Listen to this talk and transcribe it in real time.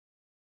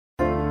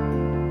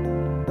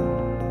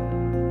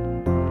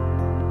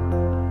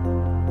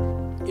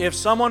If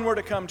someone were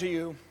to come to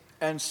you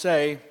and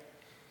say,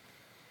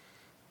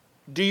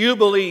 do you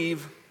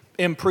believe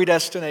in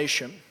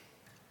predestination?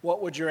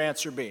 What would your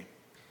answer be?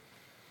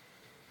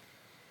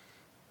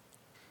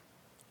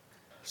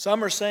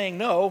 Some are saying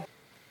no,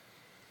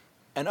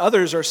 and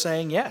others are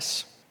saying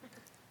yes.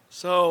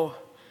 So,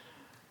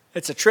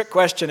 it's a trick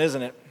question,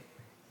 isn't it?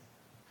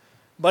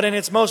 But in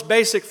its most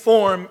basic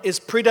form, is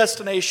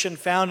predestination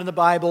found in the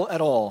Bible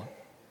at all?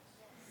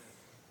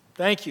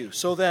 Thank you.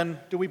 So then,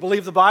 do we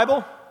believe the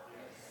Bible?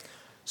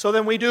 So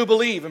then we do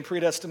believe in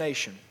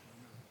predestination.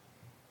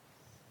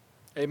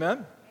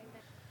 Amen?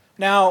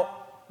 Now,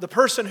 the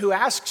person who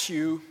asks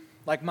you,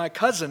 like my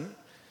cousin,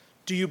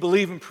 do you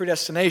believe in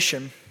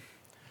predestination?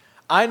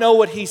 I know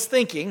what he's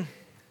thinking,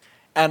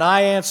 and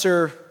I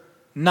answer,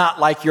 not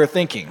like you're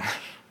thinking.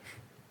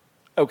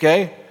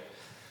 Okay?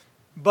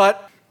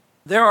 But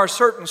there are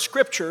certain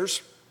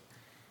scriptures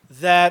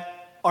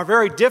that are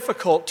very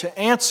difficult to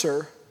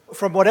answer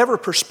from whatever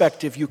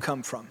perspective you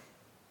come from.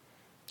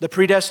 The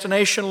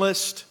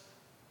predestinationalist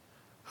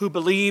who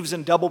believes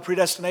in double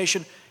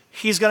predestination,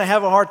 he's going to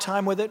have a hard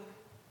time with it,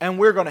 and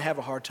we're going to have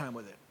a hard time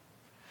with it.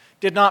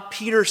 Did not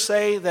Peter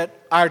say that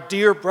our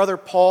dear brother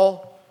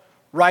Paul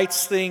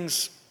writes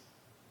things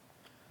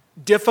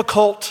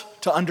difficult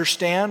to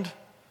understand?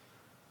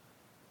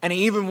 And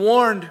he even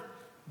warned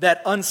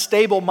that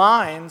unstable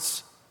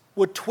minds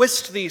would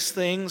twist these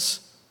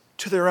things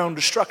to their own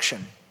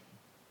destruction.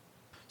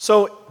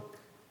 So,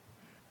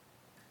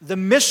 the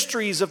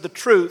mysteries of the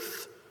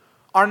truth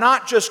are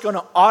not just going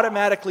to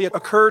automatically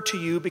occur to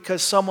you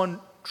because someone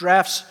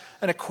drafts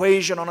an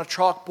equation on a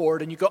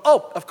chalkboard and you go,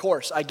 oh, of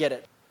course, I get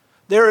it.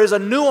 There is a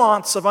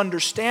nuance of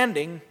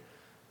understanding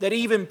that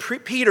even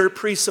Peter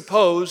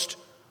presupposed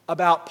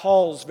about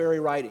Paul's very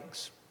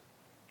writings.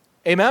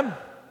 Amen?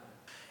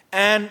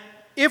 And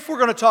if we're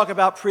going to talk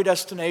about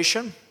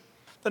predestination,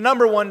 the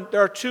number one,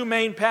 there are two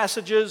main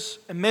passages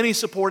and many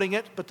supporting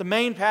it, but the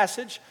main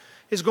passage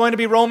is going to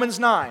be Romans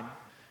 9.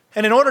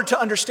 And in order to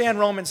understand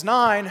Romans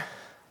 9,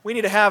 we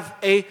need to have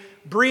a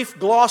brief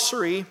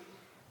glossary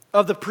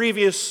of the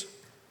previous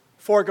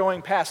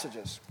foregoing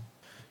passages.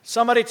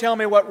 Somebody tell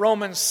me what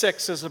Romans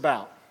 6 is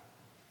about.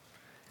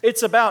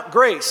 It's about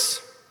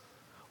grace.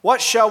 What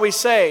shall we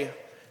say?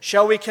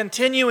 Shall we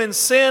continue in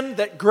sin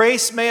that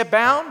grace may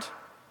abound?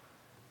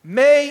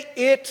 May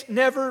it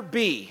never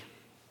be.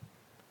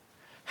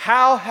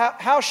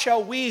 How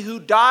shall we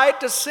who died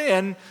to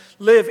sin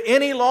live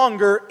any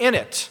longer in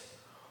it?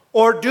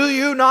 Or do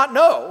you not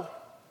know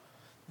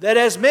that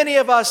as many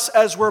of us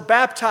as were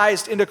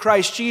baptized into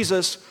Christ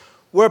Jesus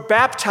were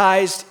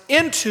baptized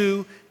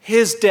into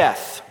His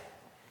death?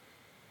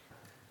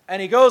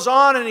 And he goes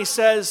on and he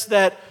says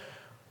that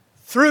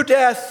through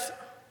death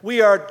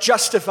we are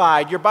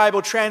justified. Your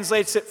Bible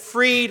translates it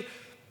freed,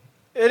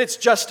 and it's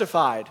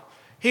justified.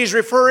 He's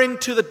referring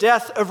to the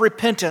death of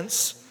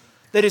repentance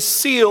that is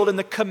sealed in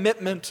the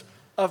commitment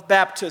of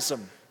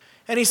baptism.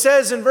 And he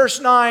says in verse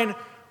 9,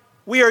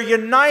 we are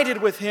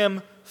united with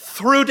Him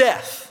through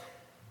death.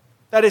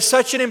 That is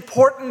such an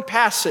important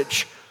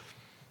passage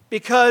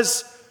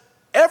because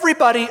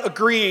everybody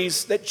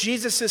agrees that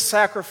Jesus'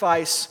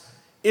 sacrifice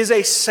is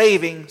a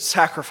saving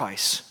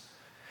sacrifice.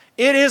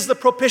 It is the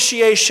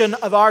propitiation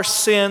of our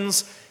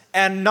sins,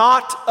 and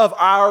not of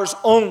ours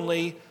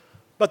only,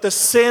 but the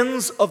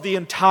sins of the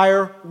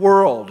entire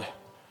world.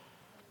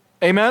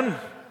 Amen?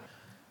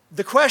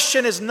 The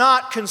question is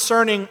not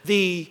concerning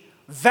the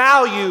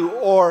value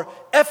or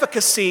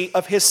efficacy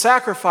of His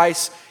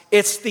sacrifice,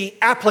 it's the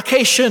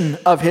application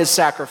of His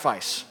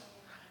sacrifice.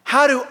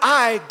 How do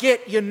I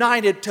get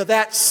united to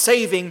that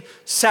saving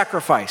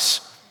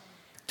sacrifice?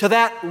 To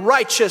that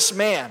righteous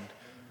man,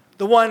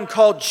 the one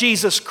called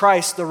Jesus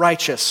Christ the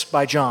righteous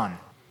by John.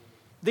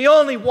 The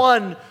only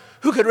one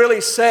who could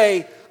really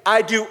say,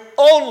 I do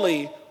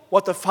only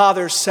what the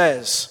Father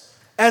says.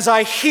 As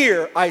I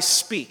hear, I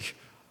speak.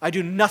 I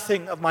do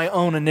nothing of my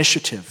own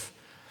initiative.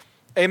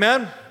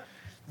 Amen?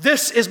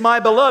 This is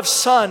my beloved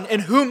Son,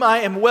 in whom I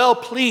am well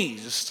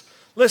pleased.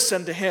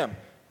 Listen to Him.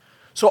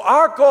 So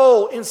our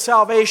goal in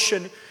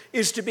salvation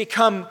is to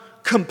become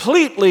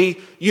completely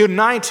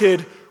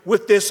united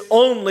with this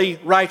only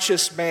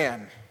righteous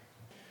man.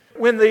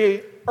 When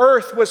the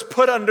earth was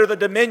put under the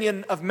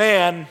dominion of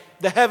man,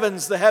 the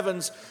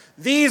heavens,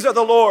 these are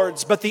the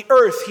Lord's, but the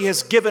earth He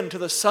has given to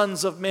the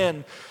sons of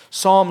men.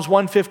 Psalms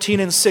 115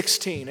 and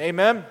 16.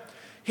 Amen?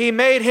 He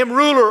made Him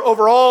ruler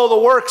over all the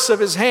works of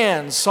His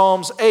hands.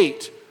 Psalms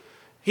 8.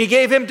 He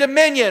gave Him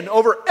dominion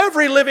over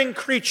every living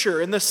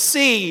creature in the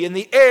sea, in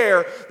the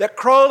air that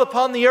crawled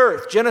upon the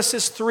earth.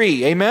 Genesis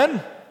 3.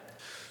 Amen?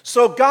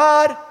 So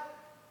God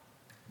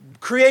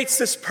creates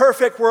this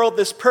perfect world,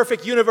 this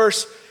perfect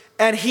universe,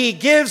 and He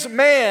gives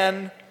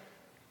man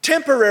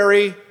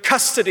temporary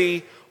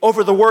custody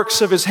over the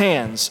works of His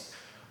hands.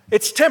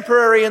 It's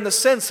temporary in the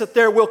sense that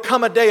there will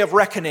come a day of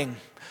reckoning.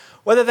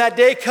 Whether that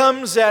day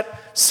comes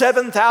at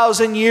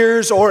 7,000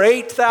 years or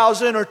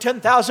 8,000 or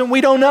 10,000,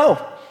 we don't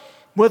know.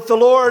 With the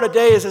Lord, a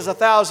day is as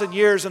 1,000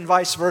 years and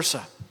vice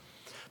versa.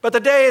 But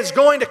the day is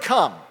going to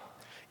come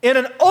In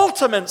an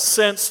ultimate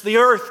sense, the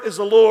earth is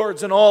the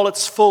Lord's and all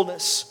its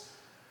fullness.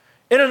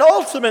 In an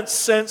ultimate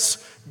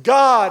sense,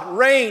 God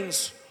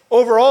reigns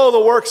over all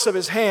the works of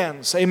His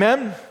hands.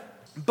 Amen?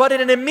 But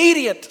in an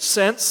immediate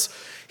sense,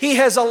 He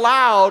has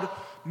allowed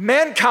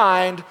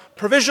mankind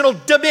provisional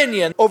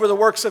dominion over the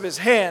works of His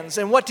hands.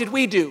 And what did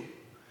we do?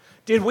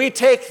 Did we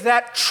take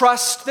that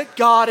trust that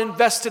God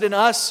invested in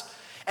us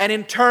and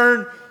in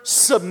turn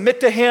submit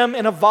to Him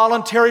in a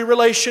voluntary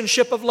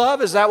relationship of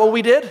love? Is that what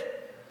we did?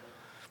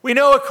 We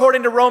know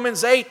according to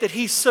Romans 8 that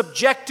He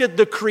subjected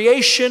the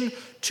creation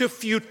to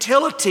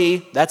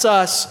futility, that's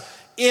us,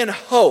 in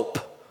hope,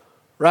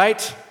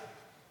 right?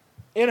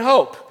 In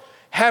hope.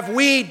 Have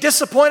we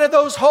disappointed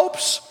those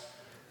hopes?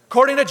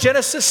 According to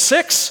Genesis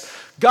 6,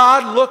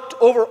 God looked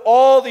over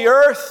all the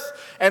earth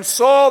and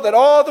saw that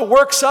all the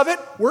works of it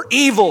were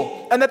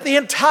evil, and that the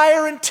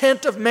entire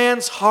intent of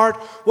man's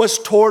heart was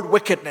toward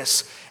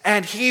wickedness.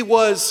 And He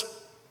was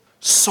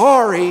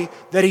sorry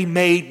that He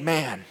made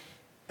man.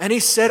 And He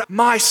said,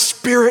 my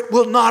spirit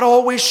will not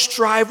always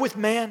strive with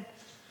man.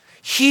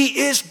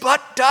 He is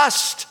but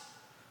dust.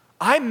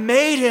 I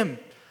made him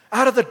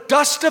out of the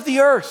dust of the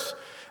earth.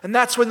 And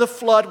that's when the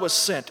flood was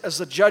sent as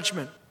the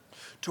judgment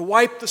to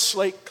wipe the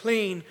slate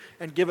clean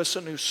and give us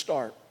a new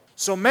start.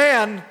 So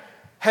man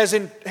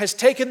has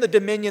taken the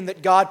dominion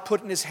that God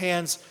put in his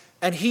hands,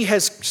 and he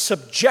has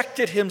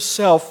subjected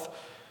himself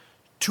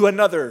to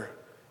another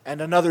and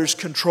another's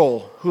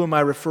control. Who am I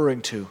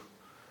referring to?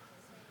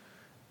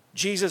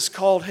 Jesus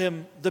called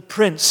him the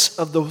prince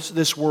of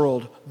this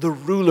world, the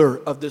ruler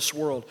of this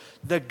world,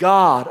 the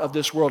God of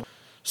this world.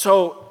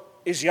 So,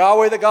 is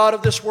Yahweh the God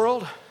of this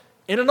world?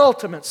 In an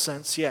ultimate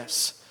sense,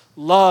 yes.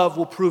 Love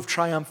will prove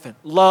triumphant.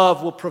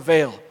 Love will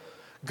prevail.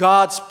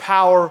 God's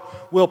power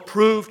will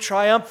prove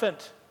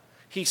triumphant.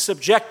 He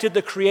subjected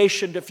the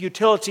creation to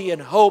futility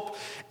and hope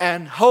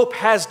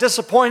has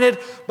disappointed,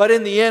 but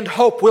in the end,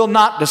 hope will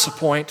not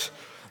disappoint.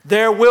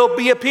 There will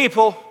be a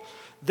people.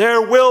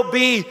 There will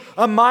be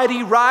a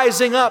mighty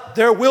rising up.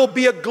 There will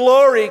be a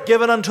glory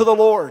given unto the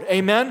Lord.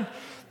 Amen?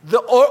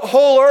 The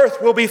whole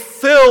earth will be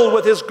filled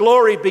with His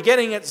glory.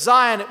 Beginning at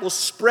Zion, it will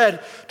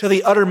spread to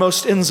the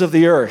uttermost ends of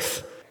the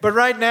earth. But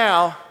right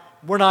now,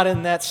 we're not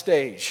in that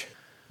stage.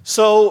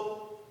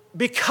 So,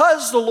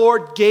 because the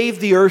Lord gave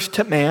the earth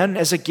to man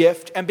as a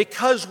gift, and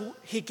because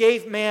He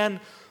gave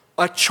man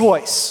a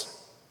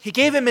choice, He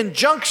gave him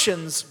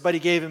injunctions, but He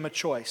gave him a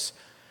choice.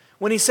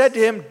 When He said to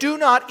him, do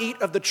not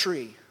eat of the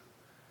tree,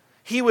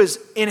 he was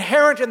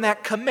inherent in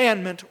that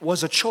commandment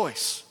was a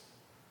choice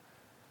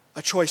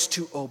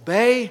to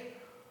obey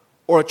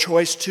or a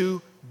choice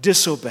to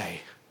disobey.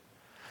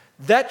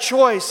 That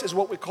choice is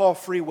what we call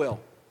free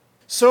will.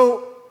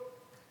 So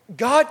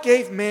God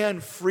gave man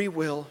free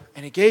will,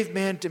 and He gave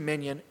man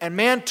dominion, and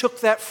man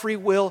took that free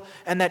will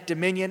and that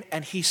dominion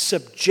and he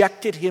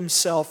subjected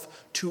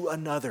himself to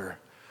another.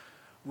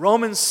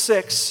 Romans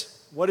 6,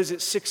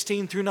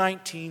 16 through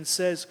 19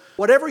 says,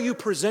 whatever you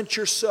present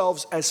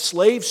yourselves as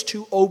slaves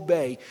to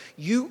obey,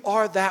 you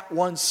are that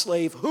one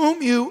slave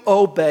whom you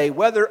obey,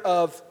 whether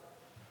of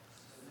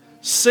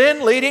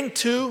sin leading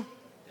to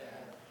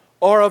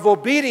or of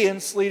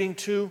obedience leading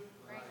to.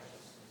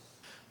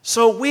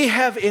 So we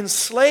have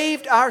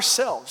enslaved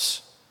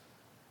ourselves,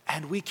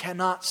 and we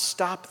cannot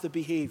stop the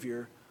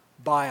behavior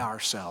by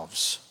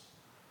ourselves.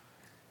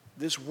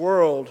 This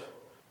world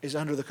is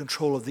under the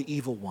control of the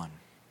evil one.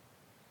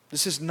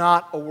 This is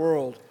not a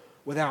world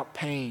without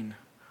pain,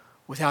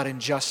 without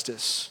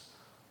injustice,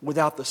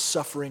 without the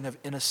suffering of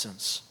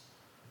innocence.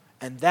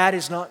 And that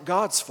is not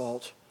God's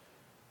fault.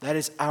 That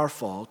is our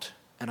fault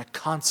and a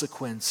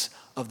consequence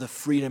of the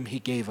freedom He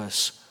gave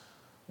us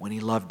when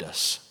He loved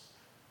us.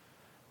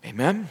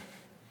 Amen?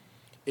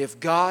 If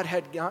God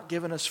had not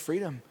given us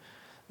freedom,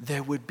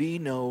 there would be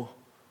no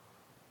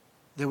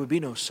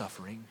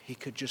suffering. He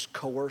could just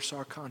coerce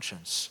our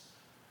conscience,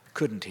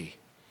 couldn't He?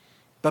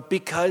 But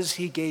because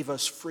He gave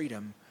us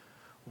freedom,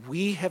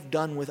 we have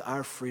done with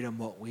our freedom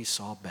what we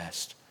saw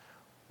best.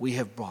 We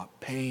have brought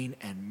pain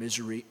and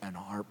misery and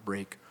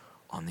heartbreak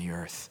on the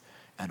earth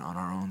and on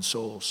our own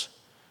souls.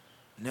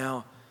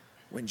 Now,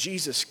 when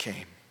Jesus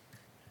came,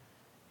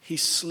 He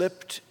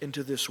slipped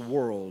into this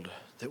world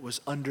that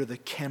was under the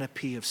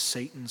canopy of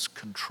Satan's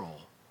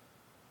control.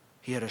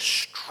 He had a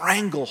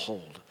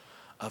stranglehold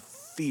of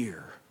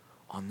fear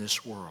on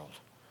this world.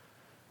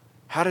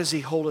 How does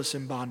He hold us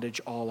in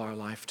bondage all our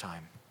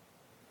lifetime?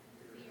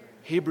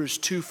 Hebrews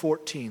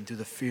 2:14, through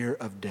the fear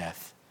of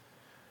death.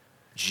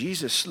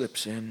 Jesus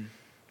slips in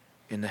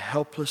the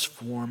helpless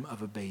form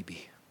of a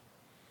baby.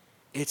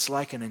 It's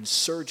like an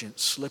insurgent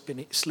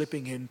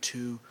slipping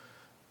into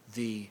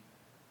the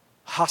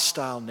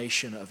hostile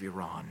nation of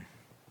Iran.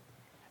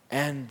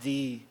 And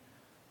the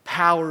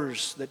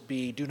powers that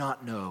be do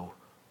not know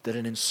that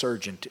an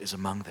insurgent is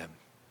among them.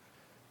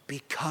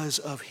 Because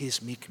of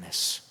His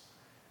meekness,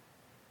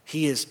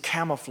 He is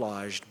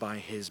camouflaged by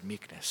His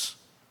meekness.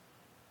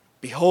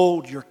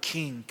 Behold, your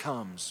king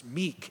comes,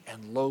 meek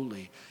and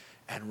lowly,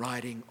 and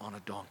riding on a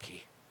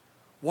donkey.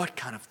 What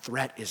kind of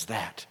threat is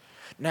that?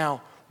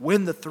 Now,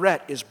 when the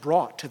threat is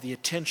brought to the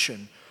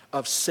attention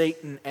of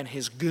Satan and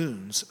his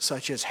goons,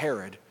 such as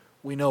Herod,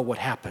 we know what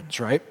happens,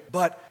 right?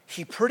 But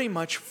he pretty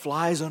much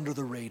flies under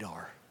the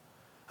radar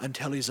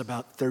until he's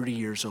about 30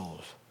 years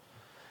old.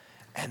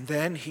 And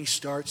then he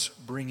starts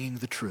bringing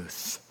the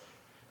truth,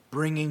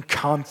 bringing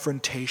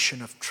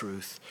confrontation of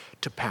truth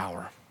to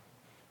power.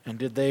 And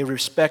did they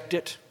respect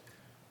it?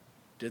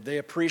 Did they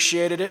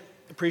appreciate it?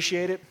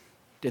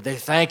 Did they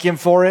thank him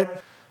for it?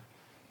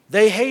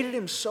 They hated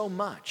him so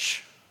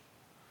much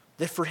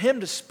that for him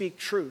to speak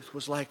truth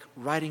was like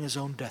writing his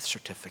own death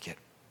certificate.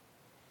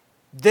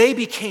 They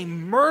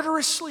became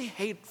murderously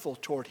hateful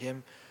toward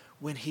him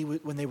when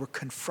they were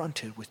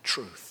confronted with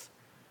truth.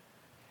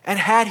 And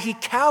had he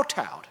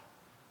kowtowed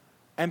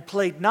and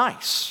played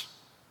nice,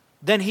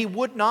 then he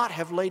would not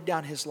have laid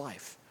down his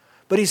life.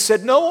 But he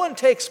said, "No one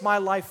takes my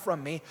life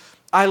from me.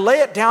 I lay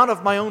it down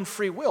of my own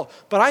free will."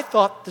 But I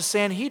thought the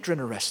Sanhedrin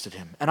arrested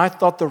him, and I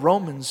thought the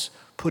Romans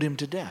put him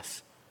to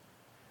death.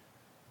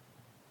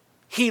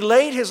 He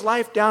laid his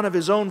life down of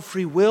his own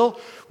free will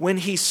when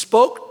he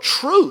spoke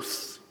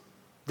truth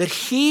that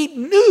he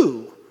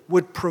knew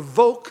would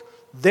provoke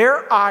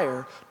their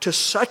ire to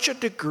such a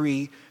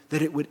degree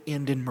that it would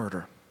end in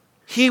murder.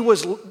 He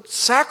was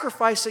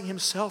sacrificing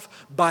himself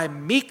by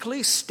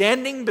meekly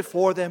standing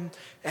before them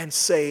and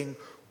saying,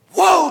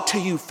 "Woe to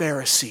you,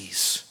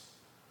 Pharisees!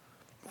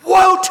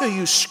 Woe to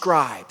you,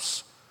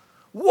 scribes!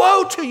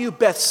 Woe to you,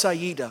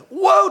 Bethsaida!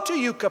 Woe to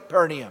you,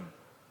 Capernaum!"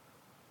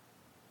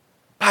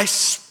 By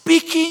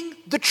speaking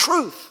the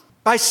truth,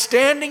 by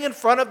standing in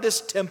front of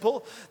this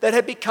temple that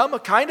had become a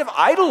kind of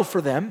idol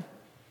for them,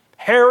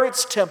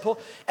 Herod's temple,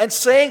 and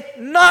saying,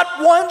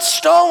 "Not one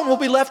stone will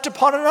be left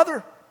upon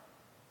another."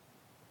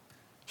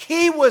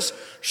 He was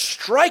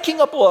striking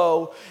a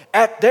blow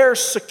at their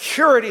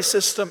security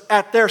system,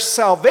 at their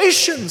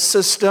salvation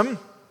system.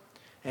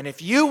 And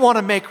if you want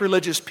to make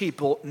religious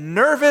people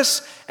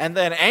nervous and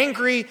then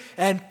angry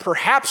and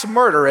perhaps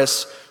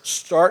murderous,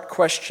 start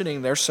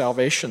questioning their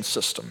salvation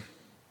system.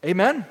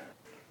 Amen?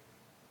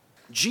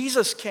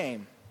 Jesus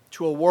came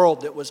to a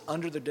world that was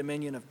under the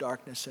dominion of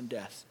darkness and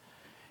death.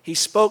 He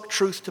spoke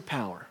truth to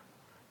power.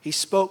 He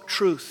spoke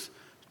truth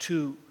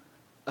to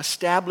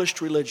established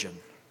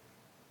religion.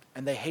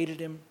 And they hated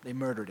him, they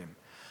murdered him.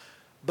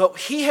 But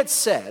he had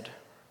said,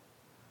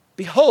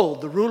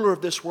 "Behold, the ruler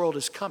of this world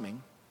is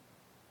coming,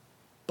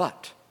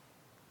 but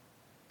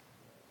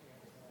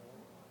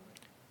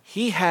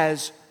he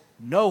has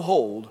no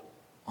hold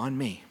on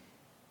me."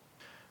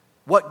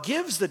 What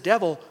gives the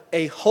devil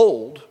a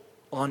hold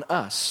on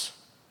us,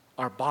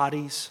 our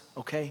bodies,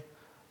 okay?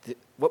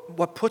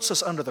 What puts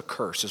us under the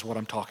curse is what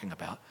I'm talking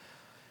about,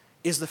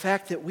 is the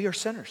fact that we are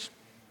sinners.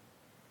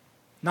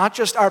 Not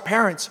just our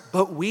parents,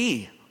 but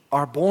we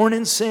are born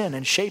in sin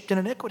and shaped in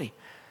iniquity.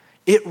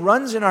 It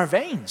runs in our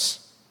veins.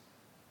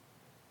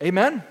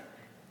 Amen?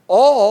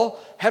 All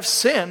have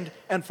sinned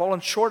and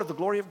fallen short of the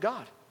glory of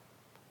God.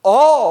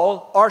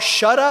 All are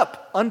shut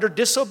up under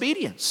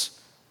disobedience.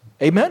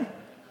 Amen?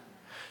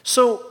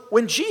 So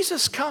when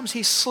Jesus comes,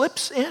 he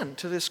slips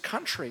into this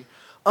country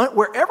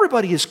where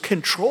everybody is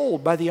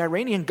controlled by the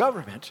Iranian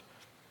government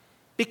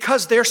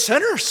because they're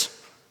sinners.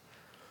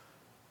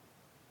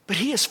 But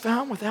he is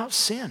found without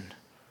sin,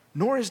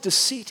 nor is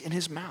deceit in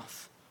his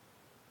mouth.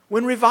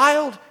 When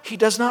reviled, he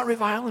does not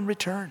revile in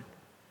return.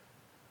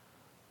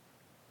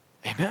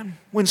 Amen.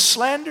 When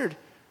slandered,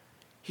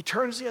 he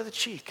turns the other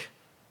cheek.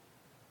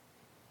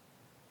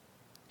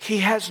 He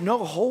has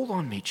no hold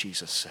on me,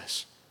 Jesus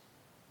says.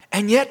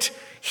 And yet,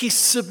 he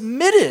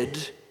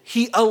submitted,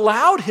 he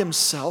allowed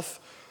himself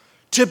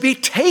to be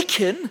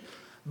taken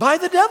by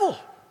the devil,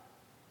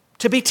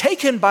 to be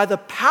taken by the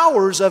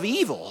powers of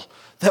evil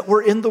that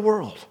were in the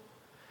world,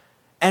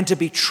 and to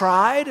be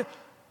tried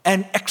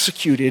and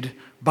executed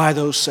by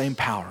those same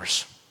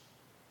powers.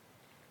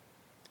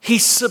 He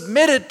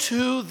submitted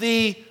to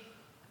the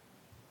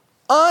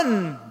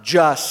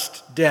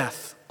unjust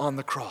death on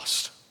the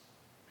cross.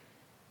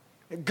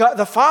 God,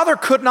 the Father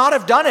could not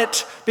have done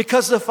it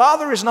because the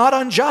Father is not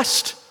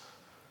unjust.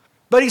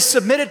 But he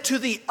submitted to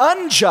the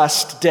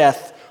unjust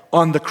death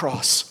on the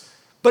cross.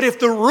 But if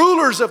the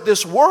rulers of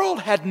this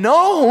world had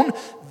known,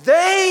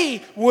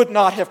 they would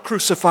not have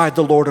crucified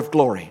the Lord of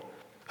glory.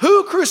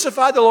 Who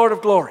crucified the Lord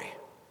of glory?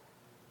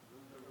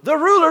 The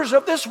rulers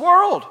of this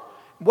world.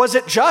 Was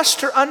it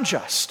just or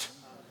unjust?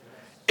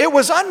 It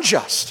was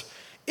unjust.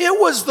 It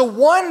was the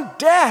one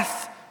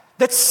death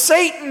that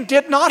Satan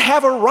did not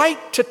have a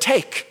right to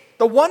take.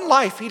 The one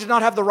life he did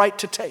not have the right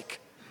to take.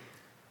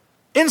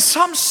 In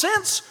some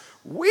sense,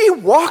 we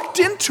walked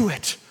into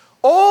it.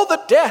 All the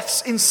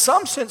deaths, in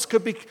some sense,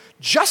 could be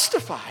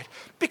justified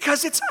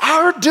because it's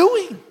our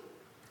doing.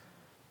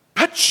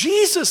 But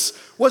Jesus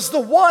was the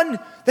one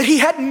that he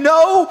had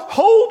no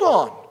hold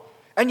on.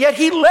 And yet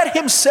he let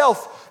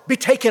himself be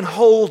taken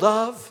hold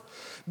of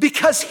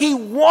because he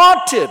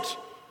wanted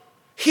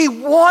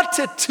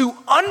to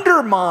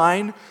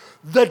undermine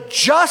the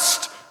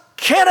just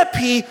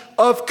canopy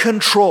of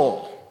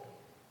control.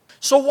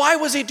 So why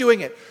was he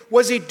doing it?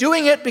 Was he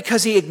doing it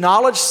because he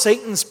acknowledged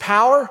Satan's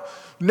power?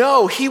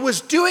 No, he was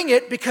doing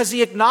it because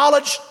he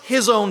acknowledged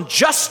his own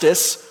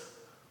justice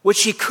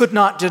which he could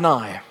not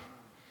deny.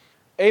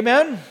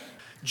 Amen?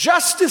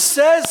 Justice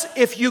says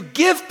if you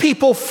give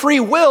people free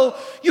will,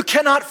 you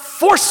cannot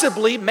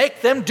forcibly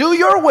make them do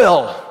your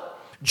will.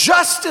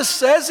 Justice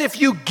says if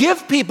you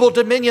give people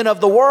dominion of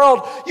the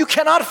world, you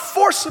cannot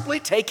forcibly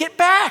take it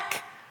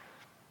back.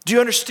 Do you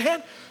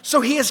understand?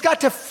 So he has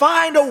got to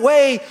find a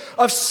way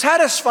of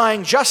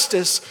satisfying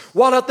justice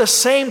while at the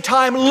same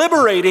time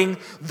liberating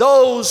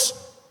those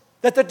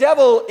that the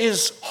devil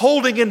is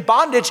holding in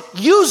bondage,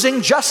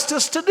 using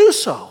justice to do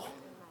so.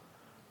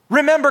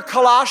 Remember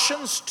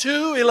Colossians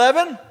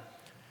 2:11?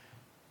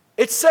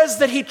 It says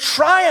that he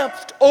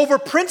triumphed over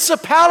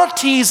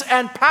principalities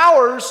and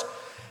powers,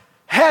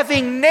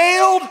 having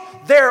nailed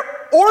their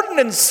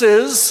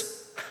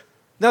ordinances.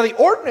 Now the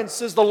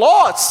ordinances, the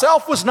law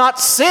itself was not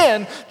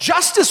sin.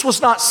 Justice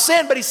was not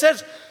sin. But he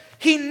says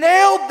he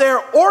nailed their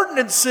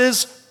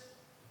ordinances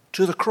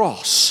to the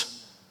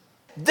cross.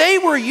 They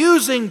were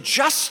using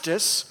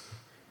justice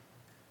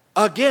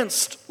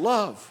against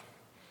love.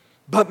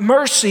 But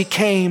mercy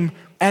came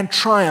and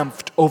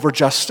triumphed over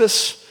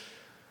justice,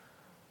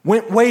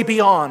 went way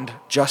beyond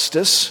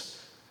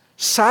justice,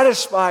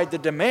 satisfied the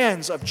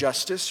demands of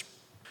justice,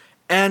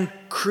 and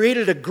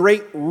created a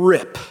great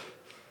rip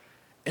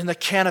in the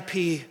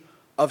canopy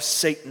of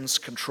Satan's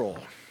control.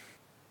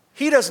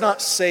 He does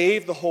not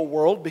save the whole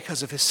world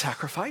because of his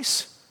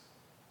sacrifice.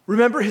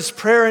 Remember his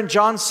prayer in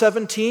John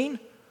 17?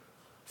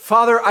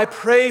 Father, I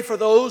pray for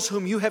those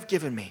whom you have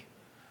given me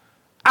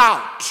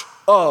out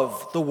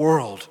of the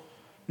world.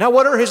 Now,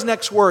 what are his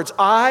next words?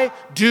 I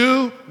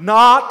do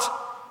not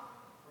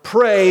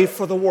pray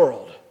for the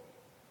world.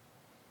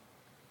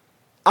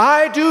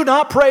 I do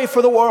not pray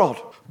for the world,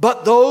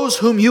 but those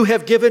whom you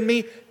have given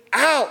me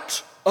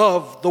out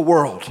of the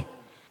world.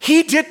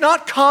 He did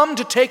not come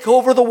to take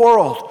over the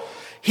world.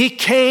 He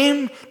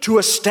came to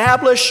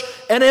establish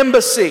an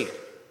embassy,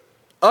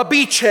 a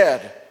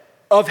beachhead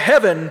of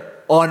heaven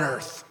on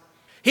earth.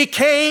 He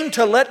came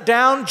to let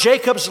down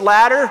Jacob's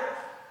ladder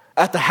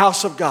at the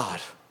house of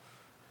God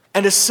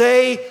and to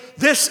say,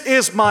 this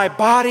is my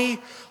body,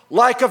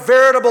 like a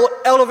veritable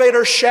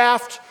elevator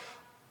shaft,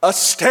 a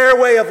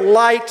stairway of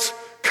light.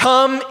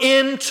 Come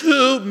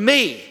into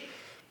me.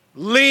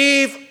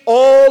 Leave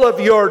all of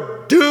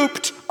your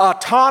duped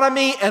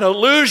autonomy and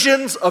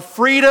illusions of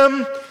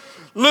freedom.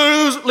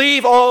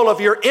 Leave all of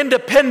your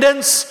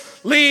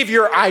independence. Leave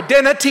your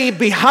identity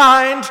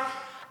behind.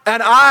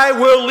 And I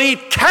will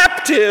lead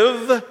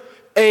captive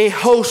a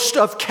host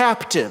of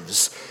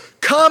captives.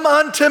 Come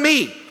unto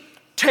me.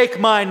 Take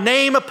my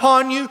name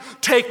upon you.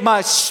 Take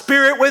my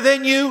spirit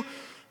within you.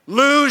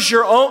 Lose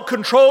your own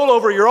control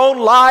over your own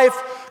life.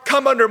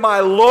 Come under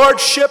my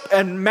lordship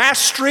and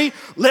mastery.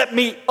 Let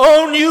me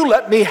own you.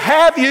 Let me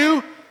have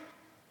you.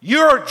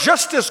 You're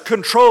just as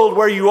controlled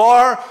where you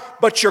are,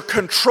 but you're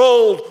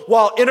controlled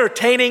while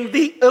entertaining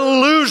the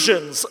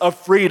illusions of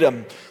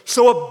freedom.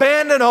 So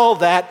abandon all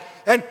that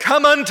and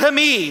come unto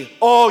me,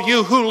 all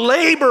you who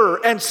labor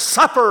and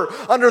suffer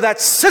under that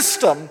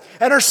system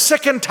and are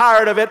sick and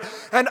tired of it,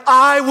 and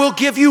I will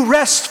give you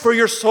rest for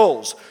your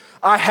souls.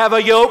 I have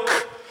a yoke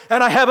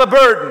and I have a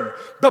burden,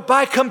 but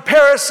by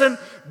comparison,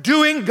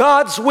 doing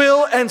God's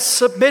will and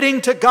submitting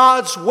to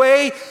God's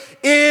way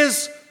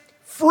is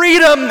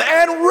freedom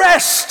and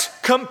rest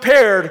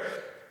compared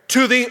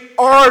to the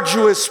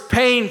arduous,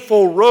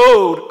 painful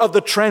road of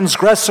the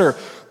transgressor.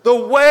 The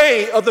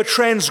way of the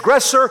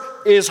transgressor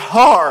is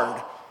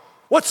hard.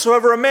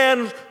 Whatsoever a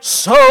man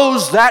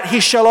sows, that he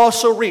shall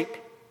also reap.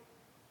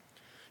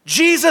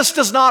 Jesus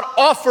does not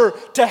offer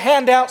to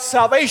hand out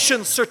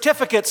salvation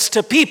certificates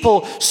to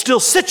people still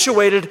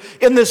situated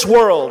in this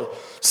world.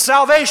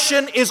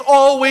 Salvation is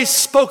always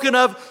spoken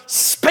of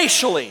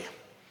spatially.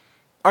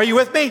 Are you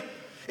with me?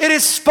 It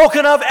is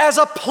spoken of as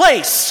a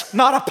place,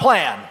 not a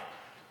plan.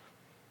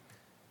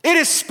 It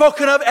is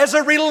spoken of as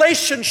a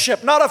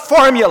relationship, not a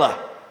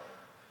formula.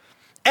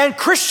 And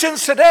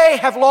Christians today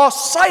have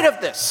lost sight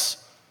of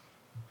this.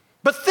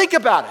 But think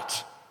about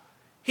it.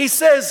 He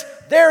says,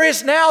 there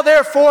is now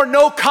therefore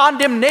no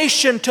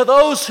condemnation to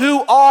those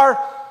who are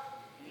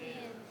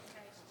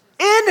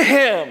in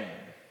Him.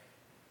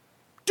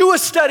 Do a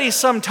study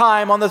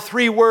sometime on the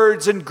 3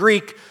 words in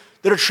Greek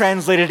that are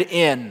translated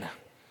in.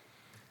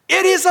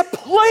 It is a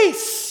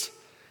place.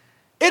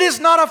 It is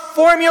not a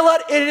formula.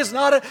 It is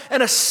not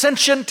an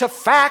ascension to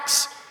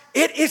facts.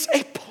 It is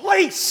a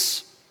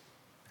place.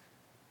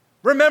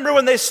 Remember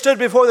when they stood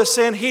before the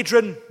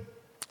Sanhedrin,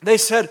 they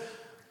said,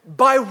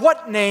 by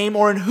what name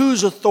or in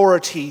whose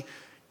authority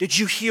did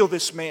you heal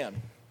this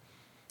man?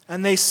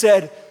 And they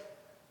said,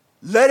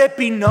 let it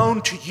be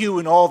known to you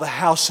and all the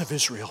house of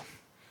Israel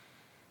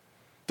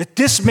that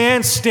this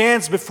man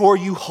stands before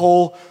you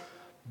whole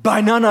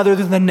by none other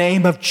than the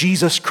name of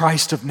Jesus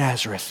Christ of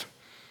Nazareth.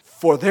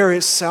 For there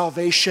is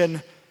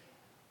salvation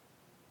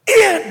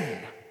in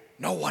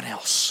no one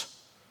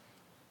else.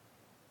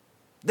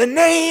 The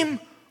name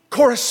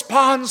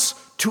corresponds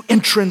to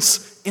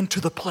entrance into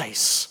the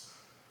place.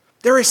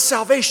 There is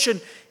salvation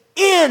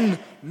in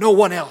no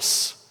one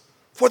else.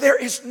 For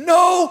there is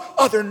no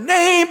other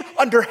name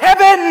under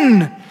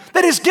heaven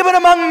that is given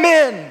among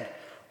men,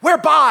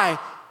 whereby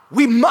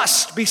we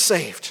must be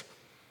saved.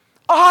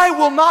 I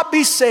will not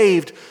be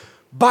saved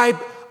by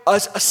a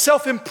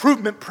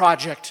self-improvement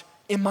project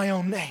in my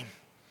own name.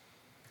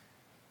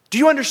 Do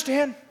you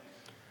understand?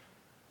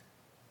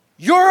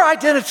 Your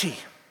identity,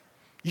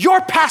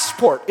 your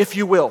passport, if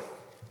you will,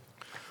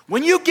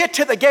 when you get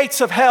to the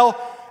gates of hell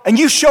and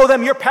you show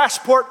them your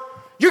passport,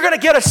 you're going to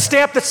get a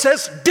stamp that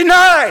says,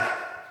 denied,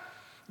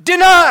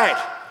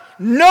 denied,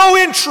 no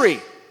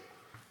entry.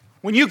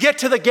 When you get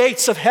to the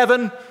gates of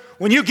heaven,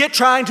 when you get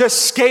trying to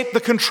escape the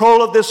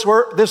control of this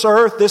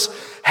earth,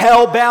 this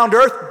hell-bound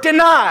earth,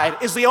 denied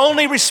is the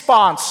only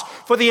response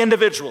for the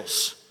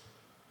individuals.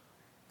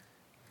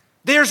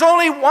 There's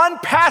only one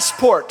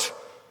passport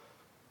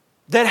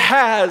that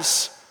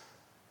has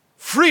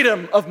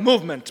freedom of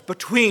movement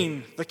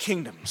between the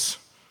kingdoms.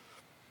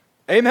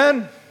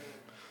 Amen?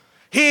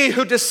 He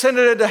who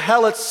descended into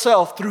hell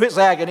itself through his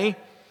agony,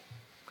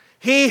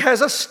 he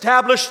has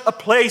established a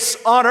place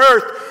on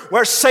earth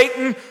where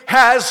Satan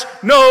has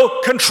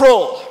no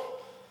control.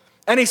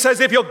 And he says,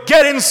 if you'll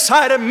get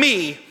inside of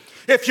me,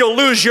 if you'll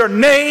lose your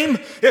name,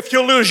 if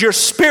you'll lose your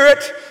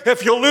spirit,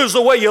 if you'll lose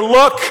the way you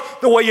look,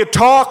 the way you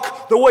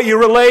talk, the way you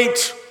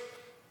relate,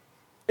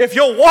 if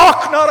you'll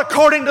walk not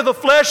according to the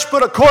flesh,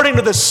 but according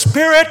to the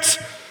Spirit,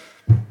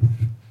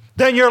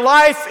 then your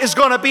life is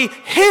going to be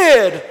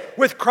hid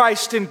with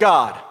Christ in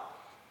God.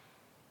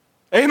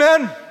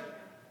 Amen?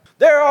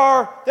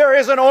 There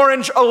is an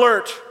orange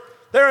alert.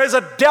 There is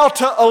a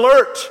delta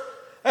alert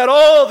at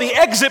all the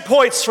exit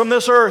points from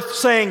this earth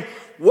saying,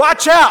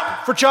 watch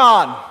out for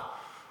John.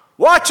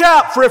 Watch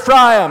out for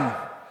Ephraim.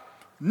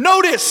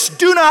 Notice,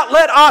 do not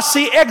let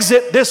Asi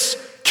exit this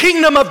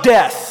kingdom of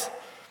death.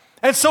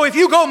 And so if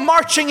you go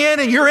marching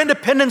in your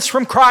independence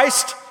from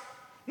Christ,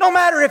 no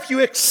matter if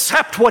you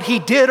accept what he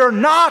did or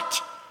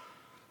not,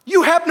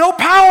 you have no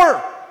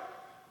power.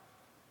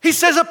 He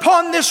says,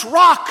 upon this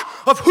rock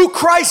of who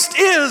Christ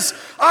is,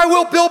 I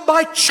will build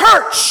my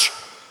church.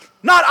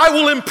 Not I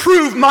will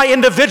improve my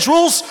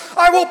individuals,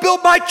 I will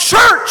build my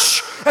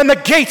church, and the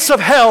gates of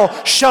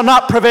hell shall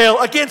not prevail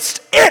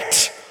against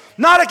it,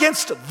 not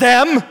against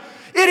them.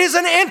 It is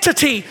an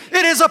entity,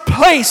 it is a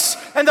place,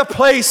 and the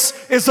place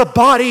is the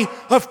body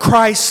of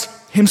Christ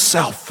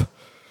himself.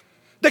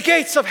 The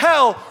gates of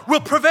hell will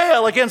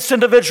prevail against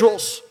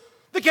individuals.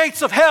 The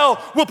gates of hell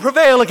will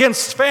prevail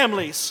against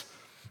families.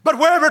 But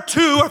wherever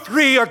 2 or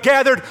 3 are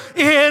gathered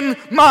in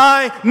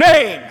my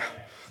name,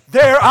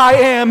 there I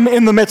am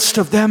in the midst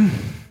of them.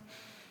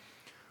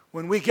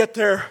 When we get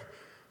there,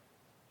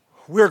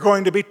 we're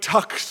going to be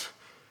tucked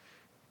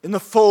in the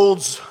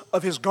folds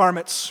of his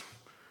garments.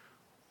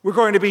 We're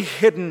going to be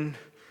hidden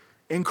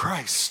in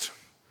Christ.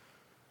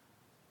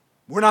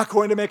 We're not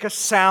going to make a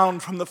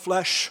sound from the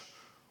flesh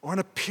or an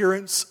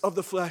appearance of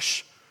the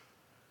flesh.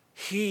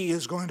 He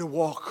is going to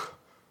walk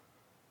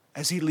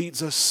as he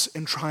leads us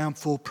in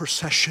triumphal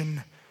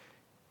procession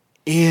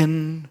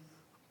in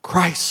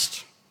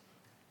Christ.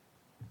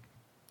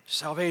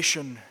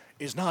 Salvation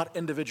is not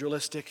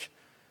individualistic.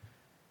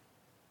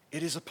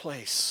 It is a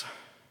place.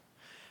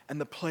 And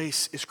the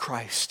place is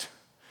Christ.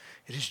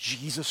 It is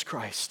Jesus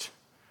Christ.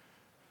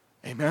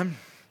 Amen?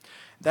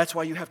 That's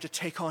why you have to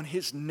take on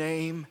his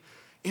name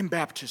in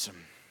baptism.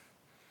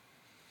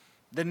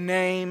 The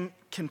name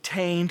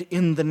contained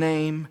in the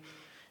name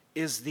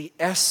is the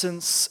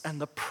essence and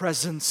the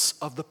presence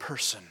of the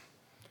person.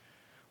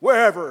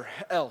 Wherever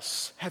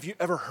else have you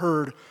ever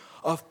heard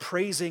of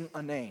praising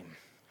a name?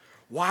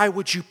 Why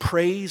would you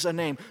praise a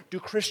name? Do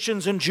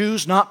Christians and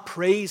Jews not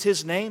praise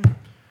his name?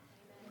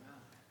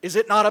 Is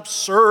it not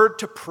absurd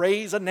to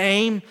praise a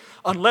name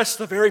unless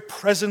the very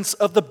presence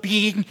of the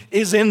being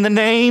is in the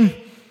name?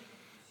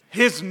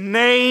 His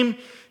name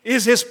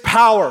is his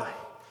power,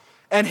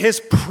 and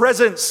his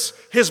presence,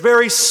 his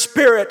very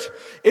spirit,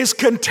 is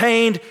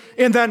contained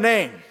in the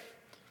name.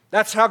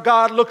 That's how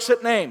God looks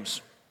at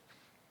names.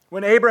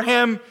 When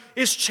Abraham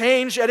is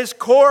changed at his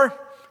core,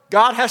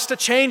 God has to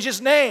change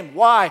his name.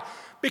 Why?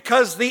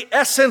 Because the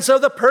essence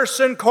of the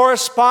person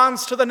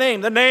corresponds to the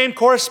name. The name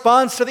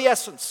corresponds to the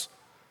essence.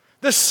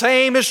 The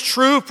same is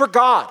true for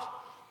God.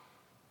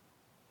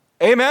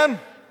 Amen?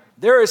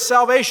 There is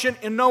salvation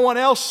in no one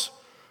else,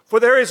 for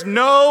there is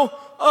no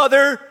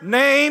other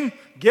name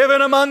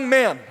given among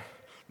men,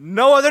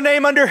 no other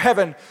name under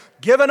heaven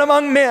given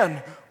among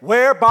men,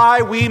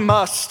 whereby we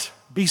must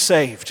be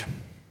saved.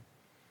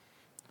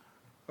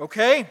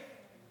 Okay?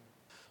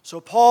 So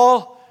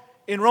Paul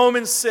in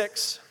Romans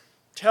 6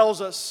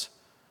 tells us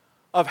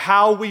of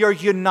how we are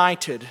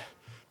united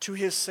to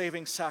his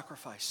saving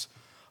sacrifice.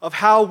 Of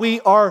how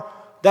we are,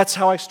 that's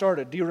how I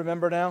started. Do you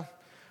remember now?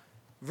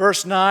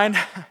 Verse 9,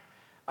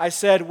 I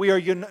said,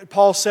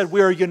 Paul said,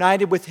 we are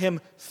united with him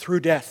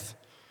through death.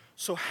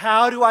 So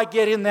how do I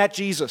get in that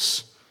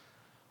Jesus?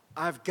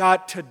 I've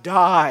got to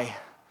die,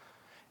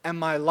 and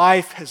my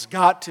life has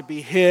got to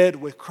be hid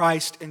with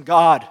Christ in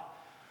God.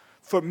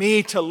 For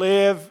me to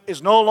live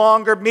is no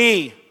longer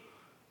me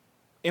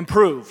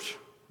improved,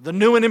 the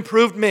new and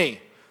improved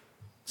me.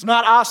 It's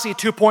not Asi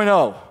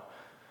 2.0.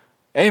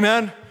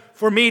 Amen?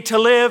 For me to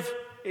live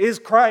is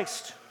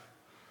Christ,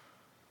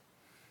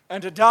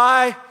 and to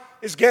die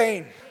is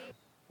gain.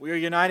 We are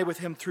united with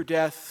Him through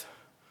death.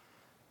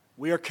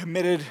 We are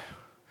committed.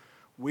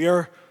 We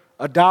are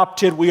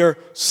adopted. We are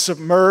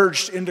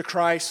submerged into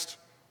Christ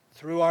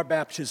through our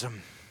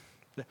baptism.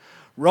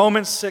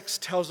 Romans 6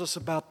 tells us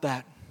about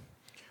that.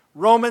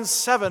 Romans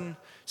 7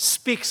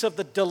 speaks of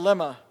the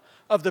dilemma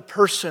of the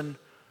person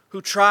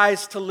who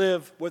tries to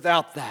live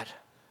without that.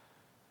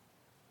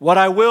 What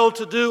I will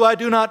to do, I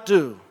do not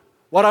do.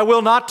 What I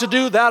will not to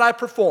do, that I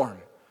perform.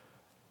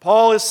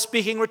 Paul is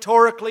speaking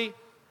rhetorically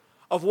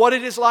of what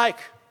it is like,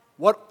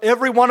 what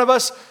every one of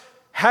us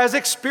has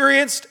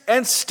experienced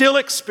and still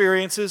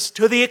experiences,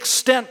 to the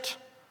extent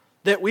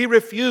that we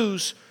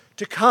refuse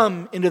to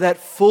come into that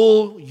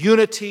full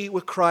unity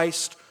with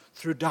Christ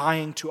through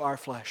dying to our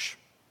flesh.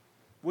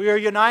 We are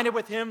united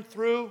with Him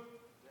through...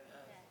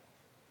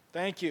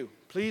 Thank you.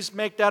 Please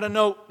make that a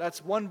note.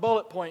 That's one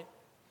bullet point.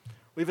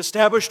 We've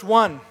established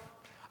one.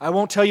 I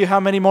won't tell you how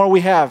many more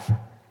we have.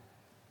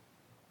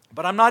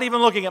 But I'm not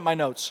even looking at my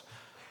notes.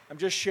 I'm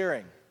just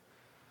sharing.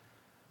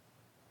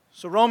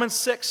 So Romans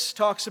 6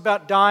 talks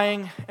about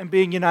dying and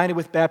being united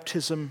with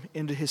baptism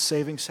into His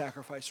saving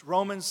sacrifice.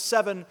 Romans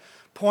 7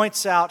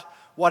 points out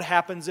what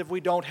happens if we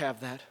don't have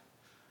that.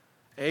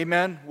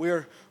 Amen.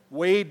 We're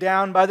weighed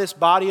down by this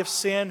body of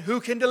sin. Who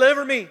can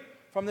deliver me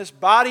from this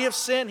body of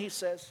sin, he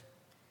says.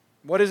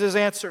 What is his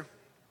answer?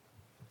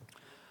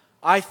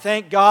 I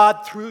thank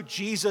God through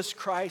Jesus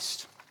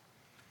Christ.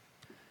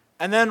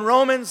 And then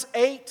Romans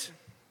 8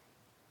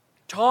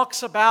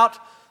 talks about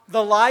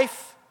the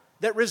life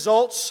that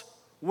results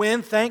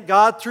when, thank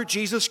God, through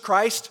Jesus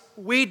Christ,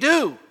 we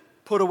do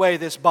put away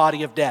this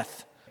body of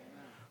death.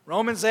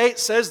 Romans 8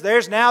 says,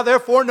 there's now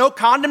therefore no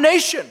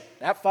condemnation.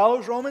 That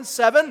follows Romans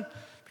 7,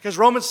 because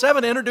Romans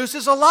 7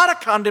 introduces a lot of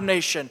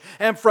condemnation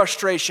and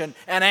frustration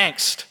and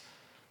angst.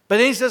 But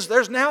then he says,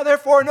 there's now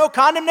therefore no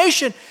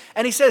condemnation.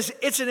 And he says,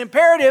 it's an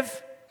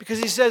imperative, because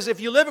he says,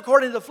 if you live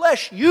according to the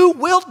flesh, you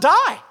will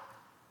die.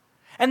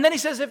 And then he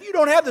says, if you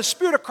don't have the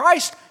Spirit of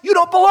Christ, you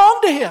don't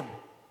belong to Him.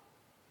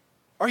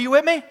 Are you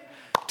with me?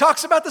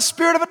 Talks about the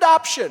Spirit of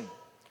adoption.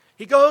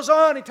 He goes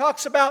on, he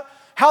talks about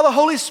how the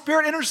Holy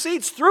Spirit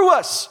intercedes through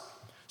us.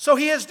 So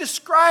he has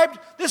described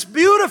this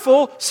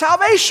beautiful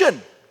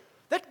salvation,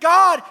 that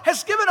God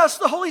has given us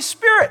the Holy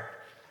Spirit,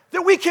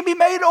 that we can be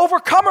made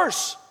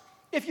overcomers.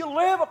 If you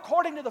live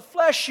according to the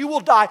flesh, you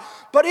will die.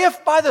 But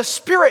if by the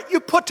Spirit you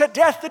put to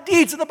death the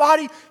deeds of the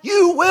body,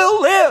 you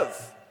will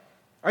live.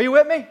 Are you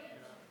with me?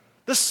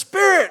 The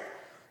Spirit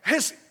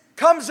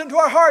comes into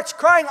our hearts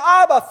crying,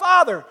 Abba,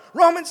 Father.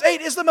 Romans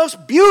 8 is the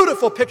most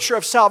beautiful picture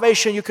of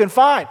salvation you can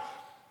find.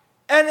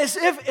 And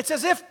it's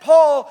as if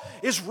Paul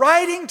is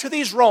writing to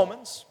these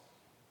Romans,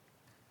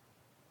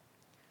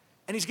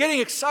 and he's getting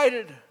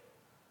excited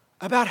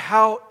about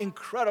how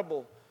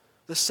incredible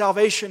the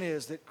salvation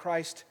is that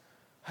Christ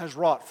has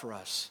wrought for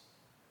us.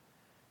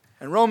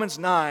 And Romans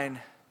 9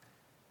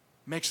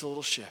 makes a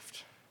little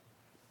shift.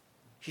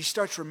 He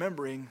starts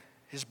remembering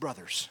his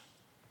brothers.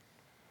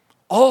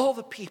 All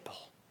the people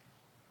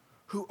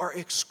who are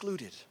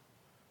excluded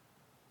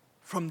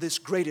from this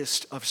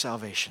greatest of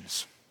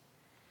salvations.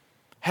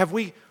 Have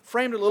we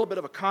framed a little bit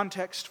of a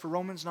context for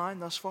Romans 9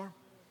 thus far?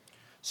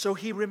 So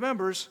he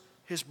remembers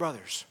his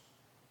brothers.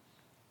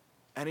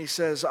 And he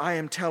says, I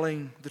am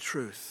telling the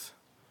truth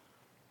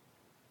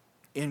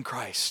in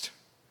Christ.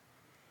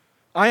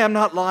 I am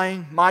not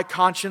lying. My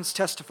conscience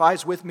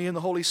testifies with me in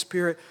the Holy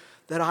Spirit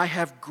that I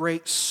have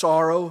great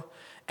sorrow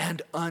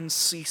and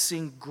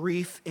unceasing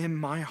grief in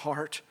my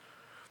heart.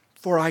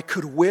 For I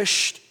could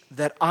wish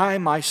that I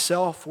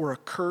myself were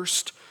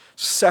accursed,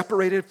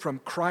 separated from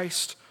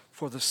Christ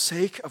for the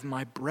sake of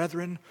my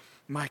brethren,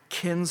 my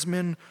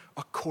kinsmen,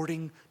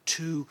 according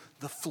to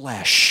the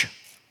flesh.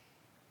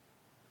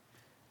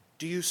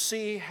 Do you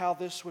see how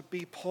this would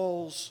be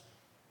Paul's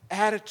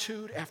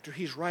attitude after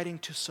he's writing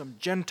to some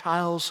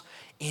Gentiles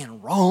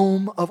in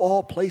Rome, of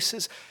all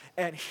places?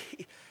 And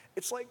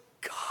it's like,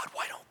 God,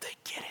 why don't they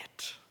get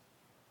it?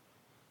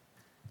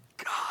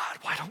 God,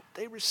 why don't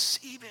they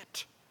receive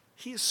it?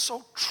 He is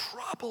so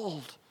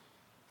troubled.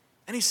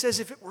 And he says,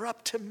 if it were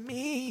up to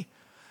me,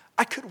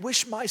 I could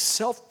wish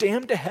myself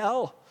damned to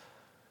hell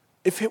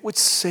if it would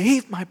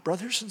save my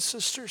brothers and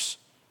sisters,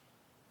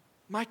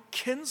 my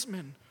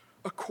kinsmen,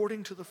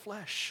 according to the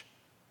flesh.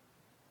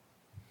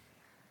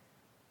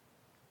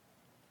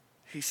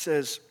 He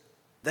says,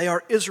 they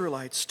are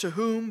Israelites to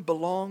whom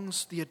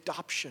belongs the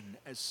adoption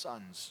as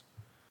sons.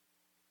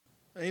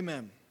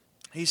 Amen.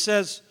 He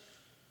says,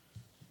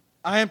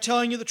 I am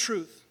telling you the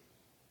truth.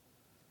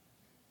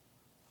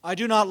 I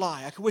do not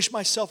lie. I could wish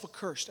myself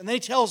accursed. And then he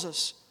tells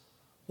us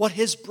what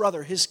his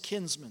brother, his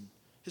kinsmen,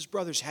 his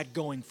brothers had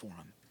going for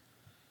him.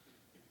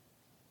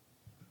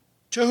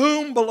 To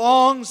whom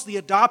belongs the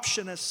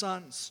adoption as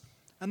sons,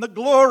 and the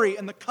glory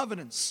and the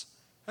covenants,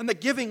 and the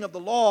giving of the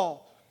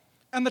law,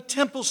 and the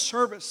temple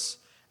service,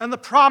 and the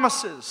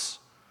promises.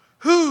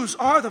 Whose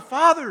are the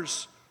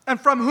fathers, and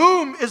from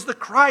whom is the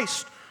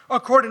Christ,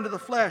 according to the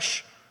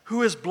flesh,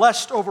 who is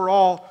blessed over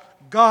all,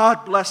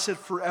 God blessed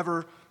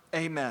forever.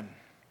 Amen.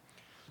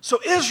 So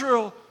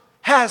Israel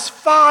has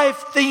 5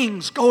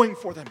 things going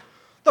for them.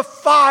 The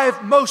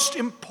 5 most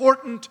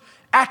important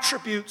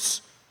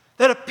attributes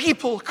that a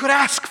people could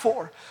ask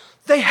for.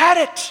 They had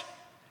it.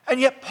 And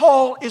yet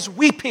Paul is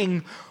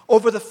weeping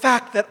over the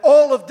fact that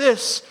all of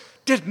this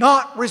did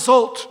not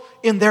result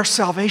in their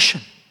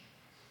salvation.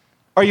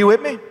 Are you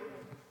with me?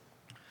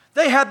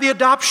 They had the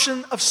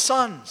adoption of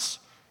sons.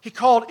 He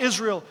called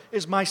Israel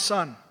is my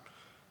son.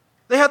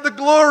 They had the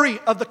glory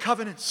of the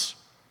covenants.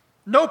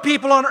 No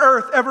people on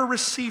earth ever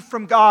received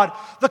from God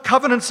the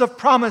covenants of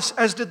promise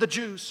as did the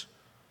Jews.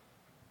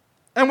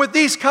 And with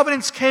these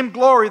covenants came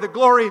glory, the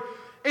glory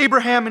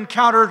Abraham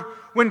encountered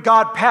when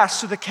God passed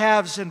through the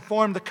calves and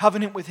formed the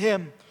covenant with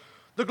him.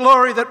 The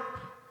glory that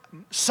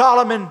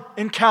Solomon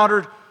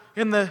encountered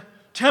in the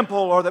temple,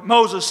 or that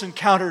Moses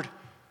encountered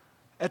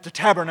at the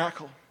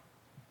tabernacle.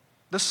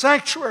 The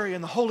sanctuary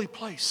and the holy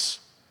place.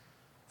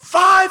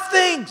 5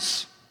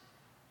 things.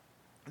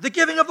 The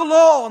giving of the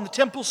law and the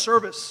temple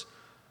service.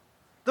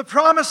 The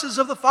promises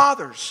of the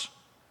fathers.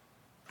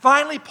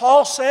 Finally,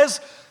 Paul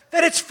says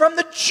that it's from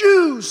the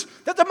Jews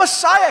that the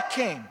Messiah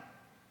came.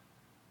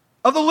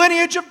 Of the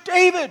lineage of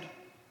David.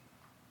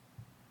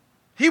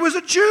 He was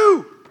a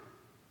Jew.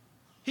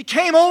 He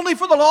came only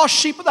for the lost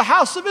sheep of the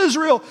house of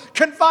Israel.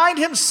 Confined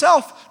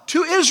himself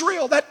to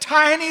Israel, that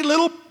tiny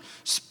little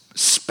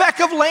speck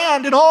of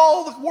land in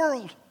all the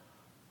world.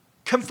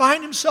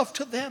 Confined himself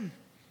to them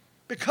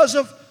because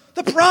of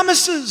the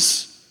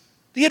promises,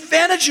 the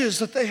advantages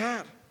that they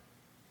had.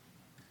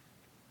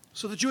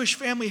 So the Jewish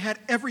family had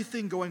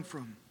everything going for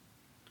them.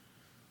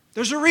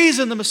 There's a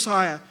reason the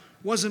Messiah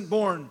wasn't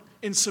born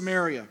in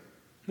Samaria,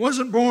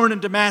 wasn't born in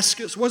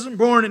Damascus, wasn't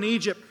born in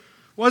Egypt,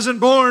 wasn't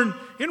born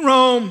in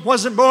Rome,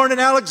 wasn't born in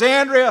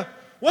Alexandria,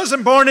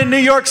 wasn't born in New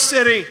York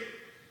City,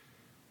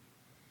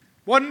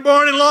 wasn't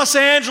born in Los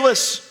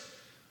Angeles.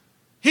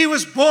 He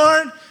was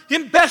born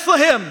in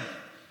Bethlehem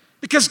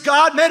because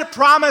God made a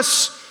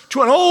promise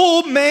to an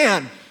old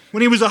man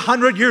when he was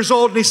 100 years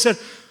old, and he said,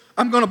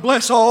 I'm going to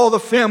bless all the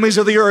families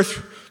of the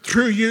earth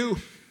through you.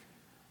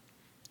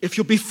 If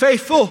you'll be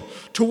faithful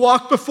to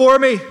walk before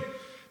me,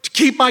 to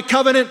keep my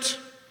covenant.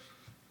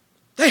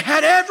 They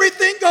had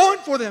everything going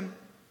for them.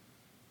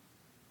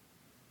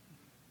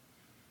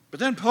 But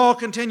then Paul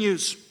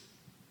continues,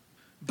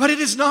 but it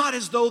is not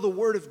as though the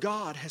word of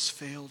God has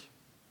failed.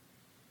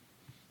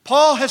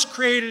 Paul has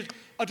created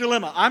a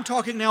dilemma. I'm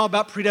talking now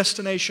about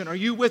predestination. Are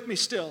you with me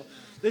still?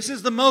 This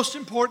is the most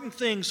important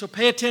thing, so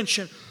pay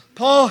attention.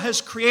 Paul has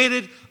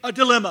created a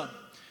dilemma.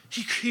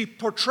 He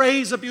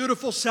portrays a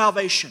beautiful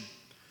salvation.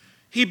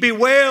 He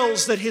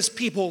bewails that his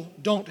people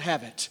don't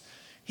have it.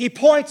 He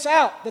points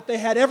out that they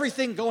had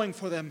everything going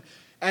for them,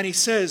 and he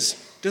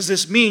says, does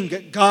this mean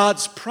that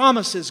God's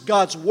promises,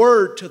 God's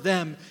word to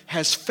them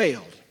has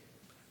failed?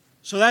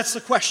 So that's the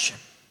question.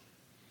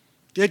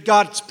 Did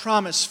God's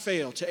promise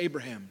fail to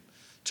Abraham,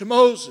 to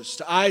Moses,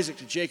 to Isaac,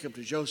 to Jacob,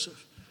 to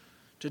Joseph,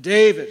 to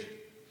David,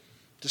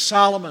 to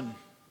Solomon?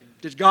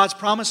 Did God's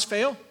promise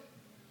fail?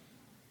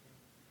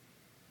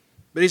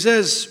 But he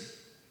says,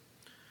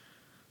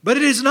 but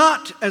it is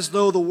not as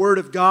though the word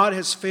of God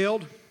has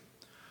failed,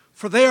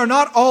 for they are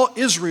not all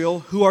Israel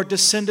who are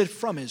descended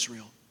from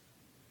Israel.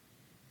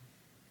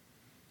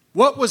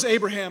 What was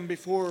Abraham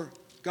before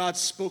God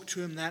spoke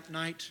to him that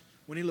night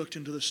when he looked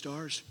into the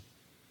stars?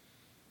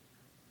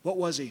 What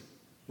was he?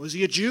 Was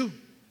he a Jew?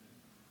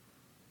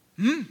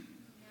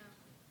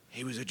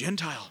 He was a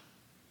Gentile.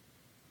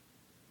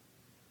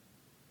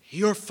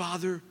 Your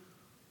father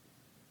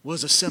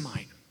was a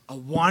Semite, a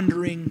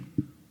wandering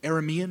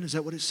Aramean. Is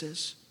that what it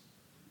says?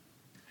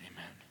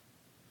 Amen.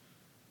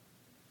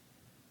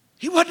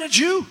 He wasn't a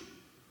Jew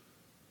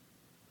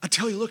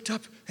until he looked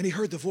up and he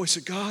heard the voice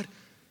of God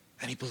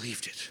and he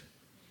believed it.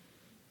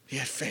 He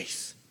had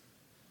faith.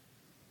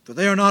 For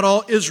they are not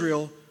all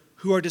Israel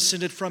who are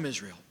descended from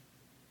Israel.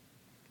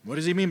 What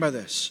does he mean by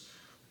this?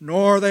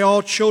 Nor are they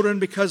all children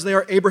because they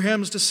are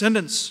Abraham's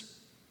descendants.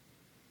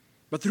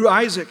 But through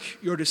Isaac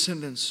your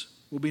descendants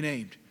will be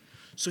named.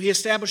 So he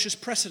establishes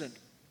precedent.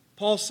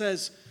 Paul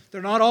says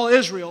they're not all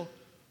Israel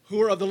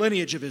who are of the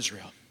lineage of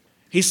Israel.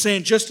 He's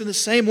saying just in the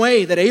same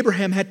way that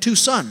Abraham had 2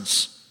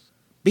 sons.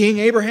 Being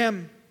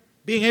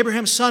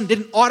Abraham's son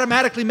didn't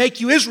automatically make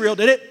you Israel,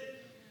 did it?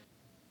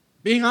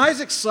 Being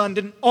Isaac's son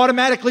didn't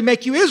automatically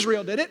make you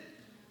Israel, did it?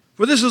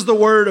 For this is the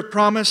word of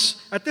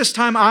promise. At this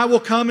time I will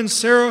come and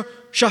Sarah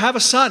shall have a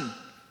son.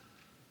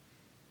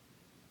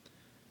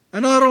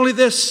 And not only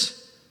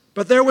this,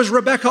 but there was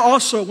Rebekah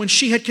also when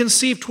she had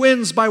conceived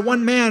twins by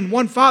one man,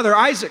 one father,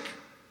 Isaac.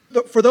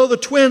 For though the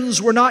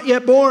twins were not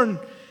yet born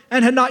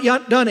and had not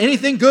yet done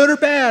anything good or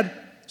bad,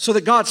 so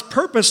that God's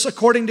purpose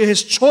according to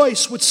his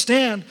choice would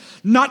stand,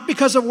 not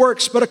because of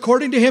works, but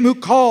according to him who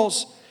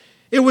calls,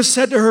 it was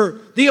said to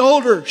her, the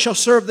older shall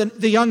serve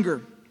the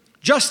younger.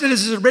 Just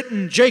as it is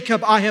written,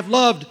 Jacob I have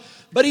loved,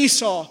 but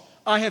Esau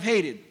I have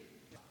hated.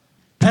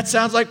 That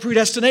sounds like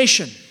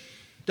predestination,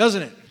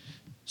 doesn't it?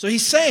 So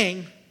he's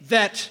saying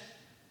that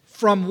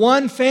from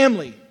one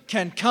family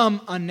can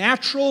come a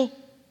natural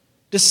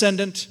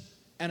descendant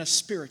and a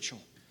spiritual.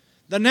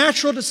 The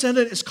natural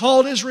descendant is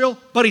called Israel,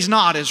 but he's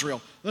not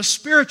Israel. The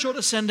spiritual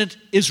descendant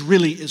is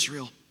really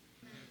Israel.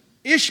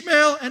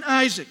 Ishmael and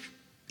Isaac,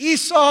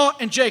 Esau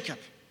and Jacob.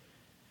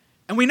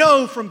 And we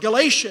know from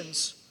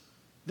Galatians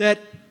that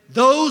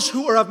those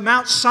who are of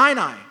Mount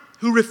Sinai,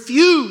 who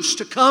refuse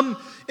to come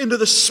into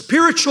the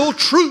spiritual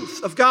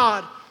truth of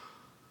God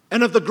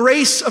and of the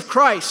grace of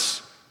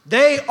Christ,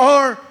 they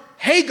are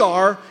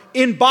Hagar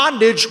in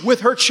bondage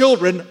with her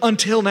children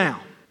until now.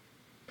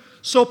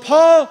 So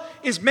Paul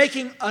is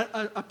making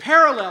a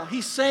parallel.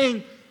 He's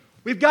saying,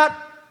 we've got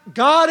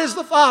God as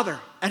the Father,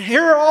 and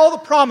here are all the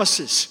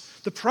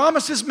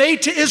promises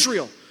made to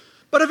Israel.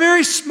 But a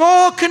very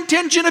small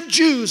contingent of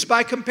Jews,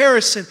 by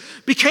comparison,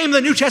 became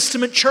the New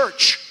Testament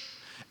church.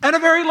 And a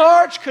very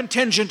large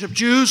contingent of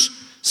Jews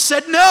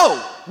said,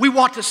 no, we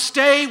want to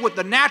stay with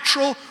the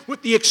natural,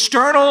 with the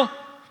external.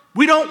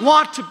 We don't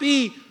want to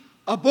be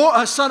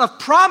a son of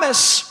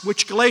promise,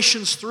 which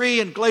Galatians 3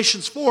 and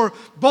Galatians 4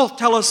 both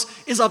tell us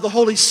is of the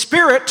Holy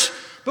Spirit,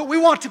 but we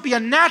want to be a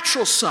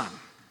natural son.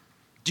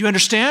 Do you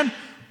understand?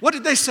 What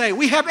did they say?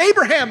 We have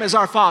Abraham as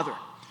our father.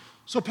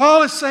 So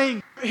Paul is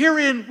saying,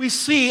 herein we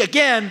see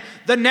again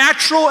the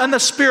natural and the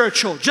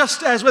spiritual,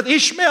 just as with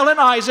Ishmael and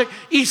Isaac,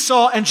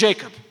 Esau and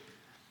Jacob.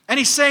 And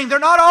he's saying they're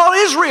not all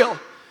Israel,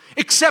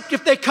 except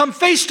if they come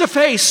face to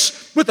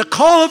face with the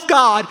call of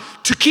God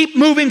to keep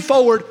moving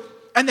forward,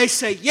 and they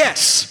say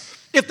yes.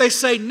 If they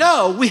say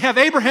no, we have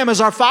Abraham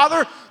as our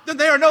father, then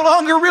they are no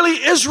longer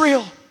really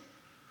Israel.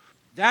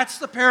 That's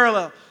the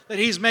parallel that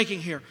he's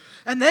making here.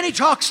 And then he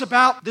talks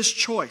about this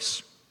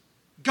choice.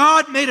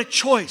 God made a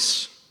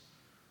choice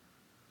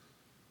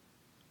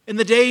in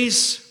the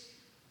days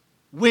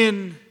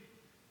when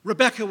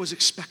Rebekah was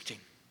expecting.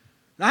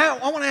 Now,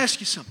 I want to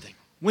ask you something.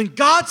 When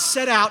God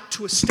set out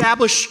to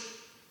establish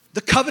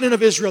the covenant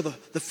of Israel,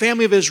 the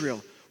family of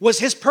Israel, was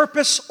his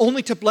purpose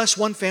only to bless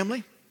one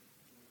family?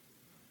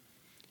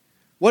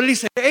 What did he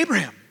say to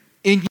Abraham?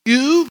 In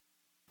you,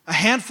 a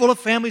handful of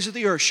families of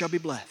the earth shall be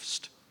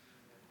blessed.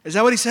 Is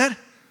that what he said?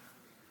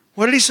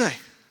 What did he say?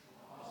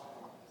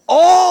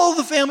 All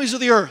the families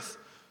of the earth.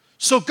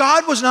 So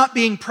God was not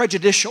being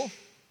prejudicial,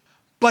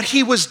 but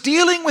he was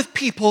dealing with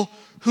people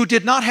who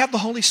did not have the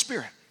Holy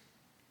Spirit.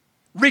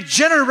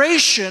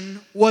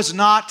 Regeneration was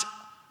not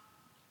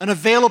an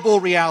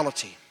available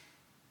reality.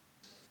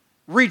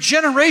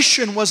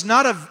 Regeneration was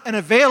not an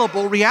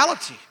available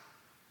reality.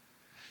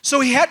 So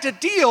he had to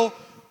deal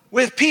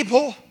with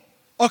people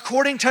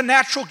according to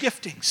natural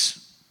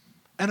giftings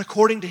and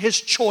according to his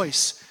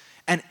choice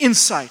and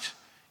insight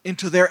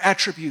into their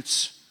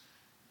attributes,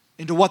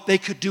 into what they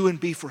could do and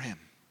be for him.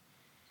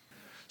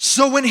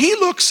 So when he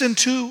looks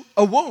into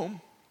a womb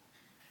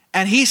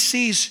and he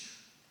sees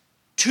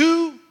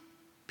two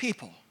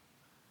people,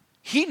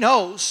 he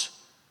knows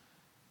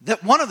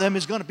that one of them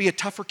is going to be a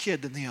tougher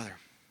kid than the other.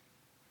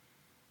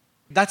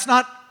 That's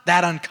not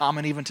that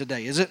uncommon even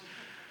today, is it?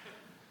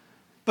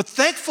 But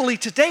thankfully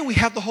today we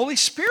have the Holy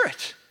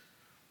Spirit.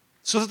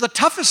 So that the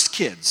toughest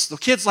kids, the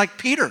kids like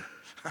Peter,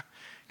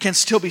 can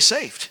still be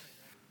saved.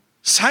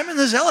 Simon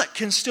the Zealot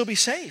can still be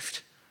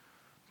saved.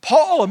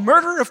 Paul, a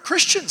murderer of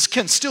Christians,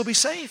 can still be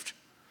saved.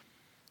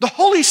 The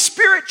Holy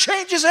Spirit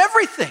changes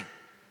everything.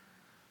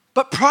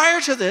 But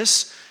prior to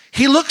this,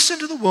 he looks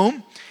into the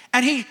womb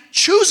and he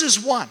chooses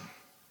one.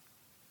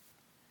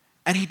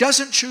 And he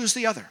doesn't choose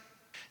the other.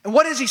 And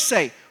what does he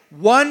say?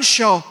 One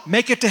shall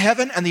make it to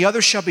heaven and the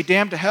other shall be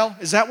damned to hell.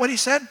 Is that what he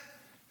said?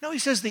 No, he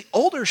says the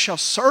older shall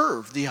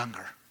serve the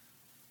younger.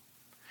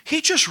 He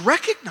just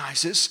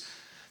recognizes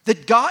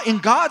that God, in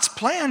God's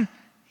plan,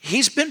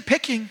 he's been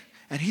picking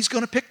and he's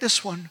going to pick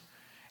this one.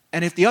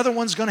 And if the other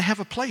one's going to have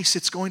a place,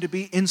 it's going to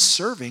be in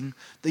serving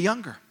the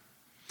younger.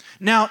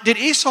 Now, did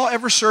Esau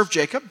ever serve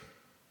Jacob?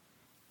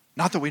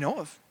 Not that we know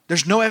of.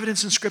 There's no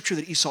evidence in Scripture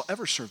that Esau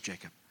ever served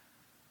Jacob.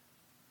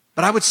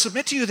 But I would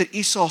submit to you that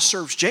Esau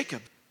serves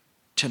Jacob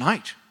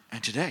tonight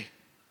and today.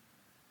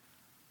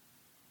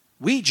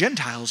 We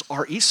Gentiles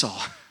are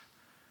Esau.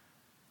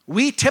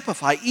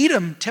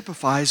 Edom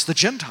typifies the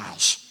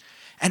Gentiles.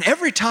 And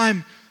every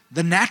time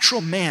the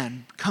natural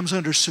man comes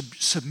under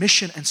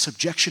submission and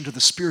subjection to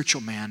the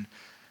spiritual man,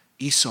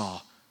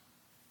 Esau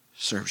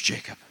serves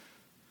Jacob.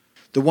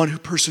 The one who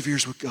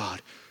perseveres with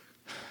God.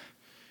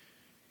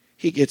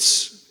 He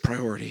gets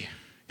priority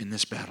in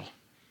this battle.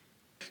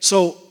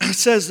 So it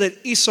says that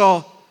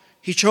Esau,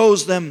 he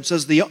chose them,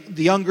 says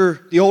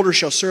the older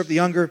shall serve the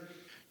younger.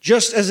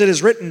 Just as it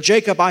is written,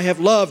 Jacob I have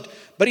loved,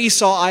 but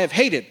Esau I have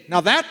hated. Now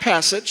that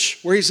passage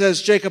where he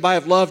says, Jacob I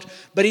have loved,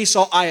 but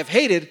Esau I have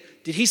hated,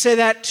 did he say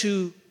that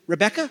to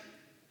Rebekah?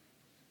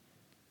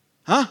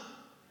 Huh?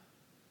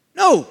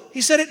 No,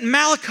 he said it in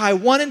Malachi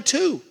 1 and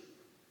 2.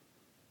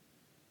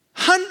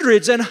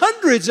 Hundreds and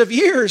hundreds of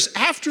years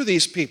after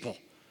these people,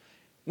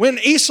 when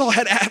Esau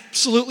had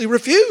absolutely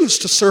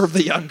refused to serve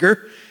the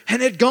younger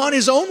and had gone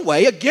his own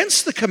way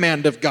against the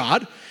command of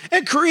God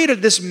and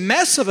created this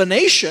mess of a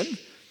nation,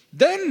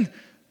 then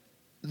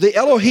the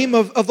Elohim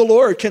of the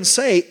Lord can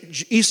say,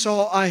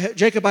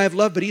 Jacob I have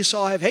loved, but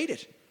Esau I have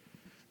hated.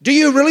 Do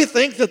you really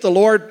think that the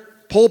Lord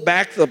pulled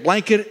back the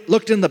blanket,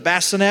 looked in the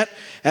bassinet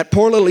at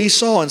poor little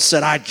Esau and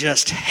said, I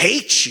just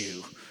hate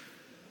you.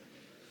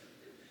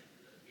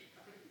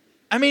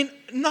 I mean,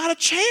 not a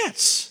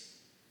chance.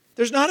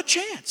 There's not a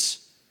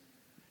chance.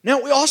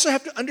 Now, we also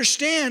have to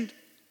understand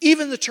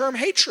even the term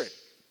hatred.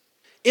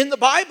 In the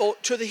Bible,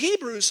 to the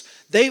Hebrews,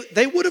 they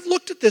would have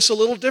looked at this a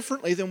little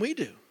differently than we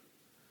do.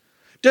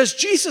 Does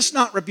Jesus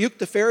not rebuke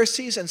the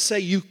Pharisees and say,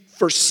 you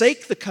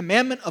forsake the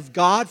commandment of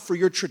God for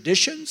your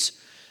traditions?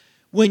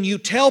 When you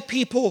tell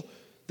people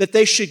that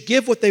they should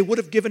give what they would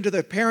have given to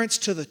their parents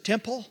to the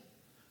temple,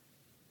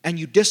 and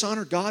you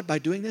dishonor God by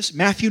doing this?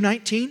 Matthew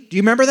 19, do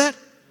you remember that?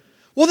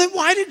 Well, then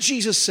why did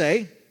Jesus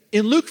say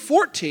in Luke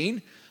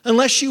 14,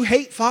 unless you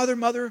hate father,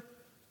 mother,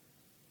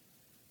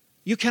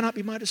 you cannot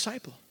be my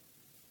disciple?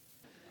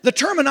 The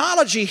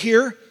terminology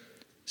here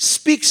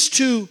speaks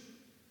to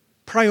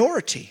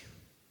priority.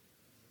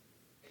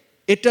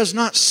 It does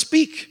not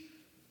speak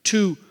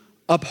to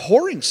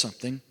abhorring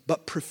something,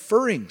 but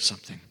preferring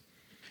something.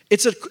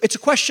 It's a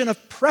question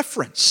of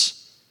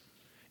preference.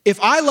 If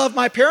I love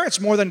my parents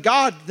more than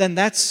God, then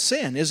that's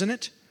sin, isn't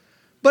it?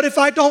 But if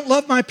I don't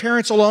love my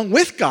parents along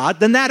with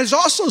God, then that is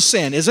also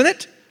sin, isn't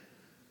it?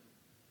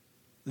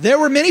 There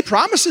were many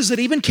promises that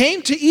even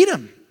came to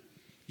Edom.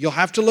 You'll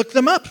have to look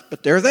them up,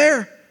 but they're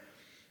there.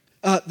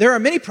 There are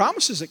many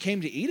promises that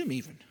came to Edom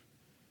even.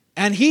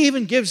 And he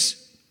even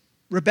gives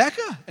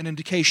Rebekah an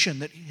indication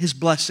that his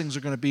blessings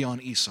are going to be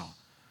on Esau.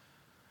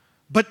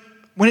 But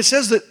when it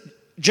says that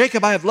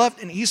Jacob I have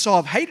loved and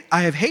Esau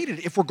I have hated,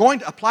 if we're going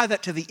to apply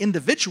that to the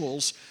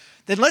individuals,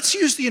 then let's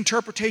use the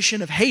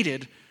interpretation of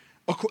hated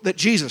that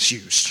Jesus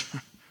used.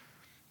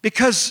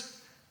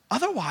 Because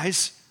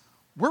otherwise,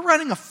 we're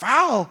running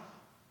afoul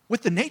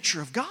with the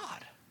nature of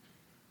God.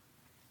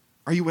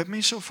 Are you with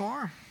me so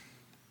far?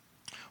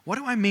 What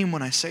do I mean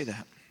when I say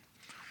that?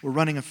 We're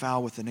running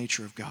afoul with the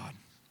nature of God.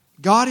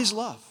 God is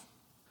love.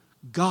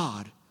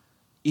 God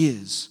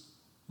is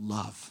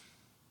love.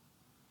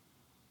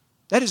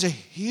 That is a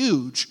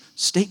huge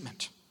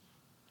statement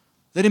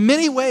that in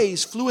many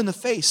ways flew in the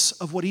face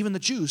of what even the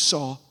Jews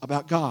saw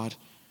about God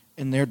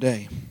in their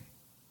day.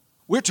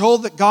 We're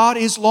told that God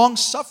is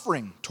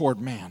long-suffering toward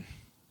man.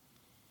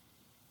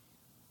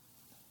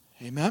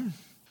 Amen?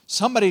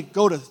 Somebody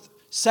go to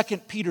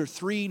 2 Peter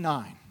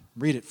 3:9.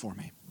 Read it for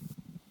me.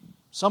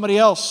 Somebody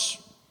else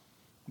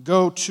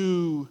go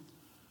to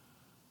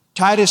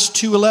Titus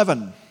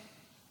 2:11.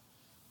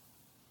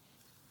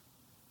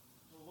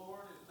 The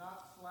Lord is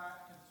not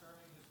slack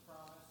concerning his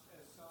promise,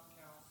 as some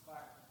count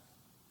slackness,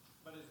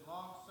 but is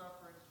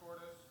long-suffering toward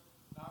us,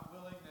 not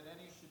willing that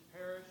any should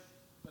perish,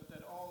 but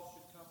that all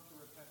should come to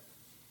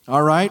repentance.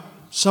 All right.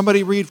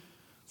 Somebody read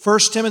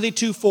 1 Timothy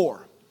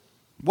 2:4.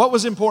 What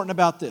was important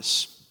about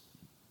this?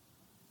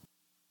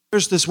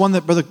 Here's this one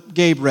that Brother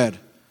Gabe read.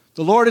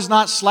 The Lord is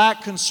not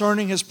slack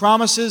concerning his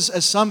promises,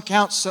 as some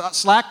count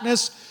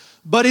slackness,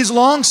 but is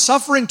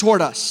long-suffering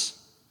toward us,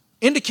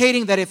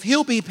 indicating that if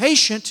he'll be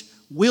patient,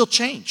 we'll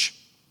change.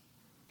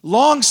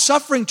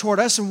 Long-suffering toward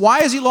us. And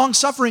why is he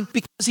long-suffering?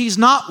 Because he's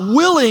not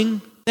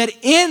willing that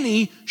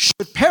any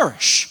should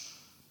perish,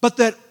 but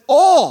that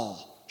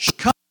all should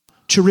come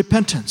to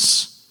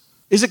repentance.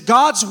 Is it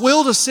God's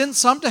will to send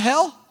some to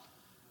hell?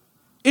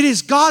 It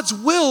is God's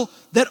will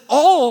that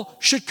all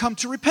should come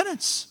to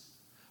repentance.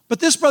 But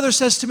this brother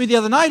says to me the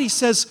other night, he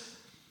says,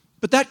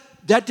 but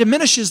that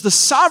diminishes the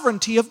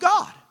sovereignty of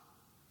God.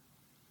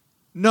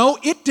 No,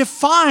 it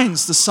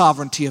defines the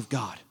sovereignty of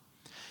God.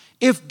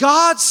 If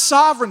God's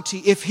sovereignty,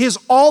 if his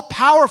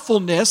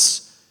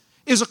all-powerfulness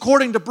is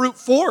according to brute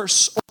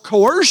force or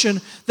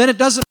coercion, then it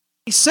doesn't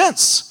make any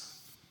sense.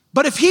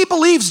 But if he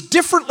believes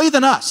differently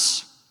than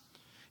us,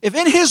 if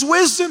in his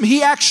wisdom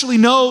he actually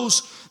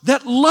knows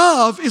that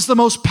love is the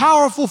most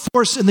powerful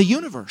force in the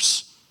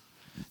universe,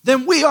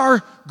 then we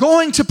are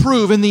going to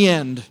prove in the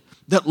end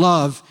that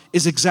love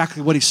is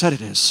exactly what he said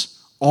it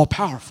is,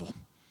 all-powerful.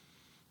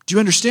 Do you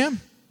understand?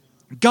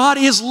 God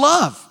is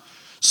love.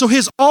 So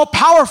his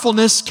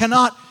all-powerfulness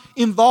cannot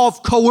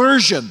involve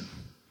coercion.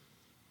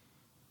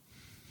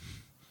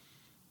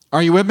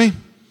 Are you with me?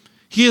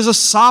 He is a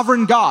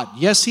sovereign God.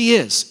 Yes, he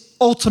is,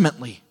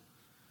 ultimately.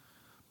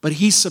 But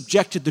he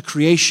subjected the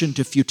creation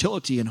to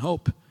futility and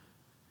hope.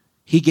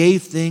 He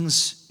gave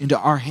things into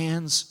our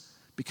hands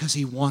because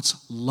he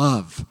wants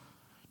love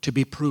to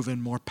be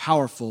proven more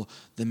powerful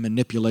than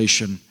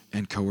manipulation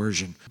and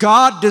coercion.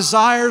 God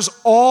desires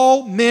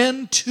all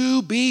men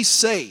to be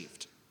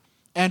saved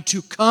and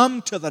to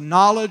come to the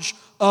knowledge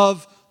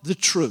of the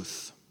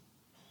truth.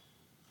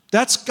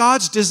 That's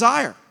God's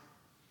desire.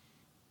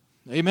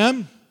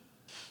 Amen?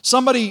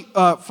 Somebody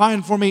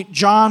find for me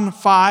John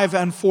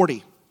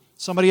 5:40.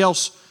 Somebody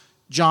else,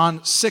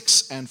 John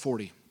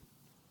 6:40.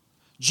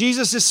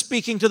 Jesus is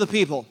speaking to the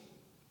people.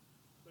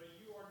 But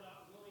you are not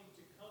willing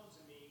to come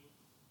to me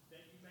that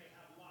you may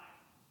have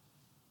life.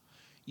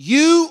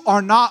 You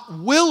are not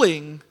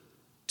willing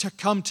to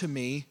come to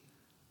me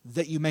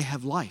that you may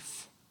have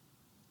life.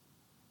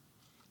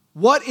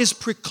 What is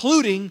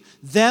precluding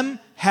them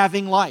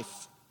having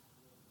life?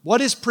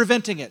 What is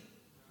preventing it?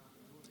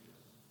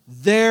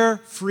 their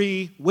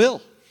free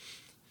will.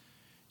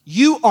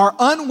 You are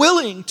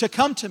unwilling to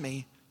come to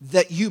me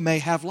that you may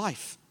have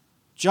life.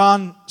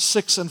 John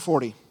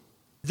 6:40.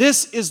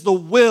 This is the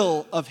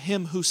will of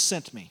him who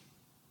sent me,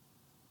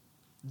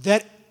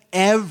 that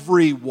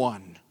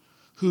everyone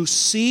who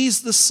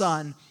sees the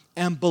Son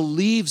and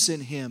believes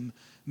in him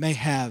may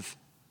have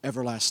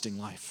everlasting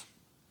life.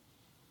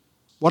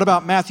 What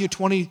about Matthew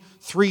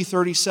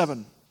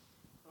 23:37?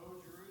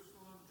 O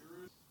Jerusalem,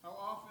 Jerusalem, how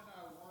often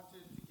I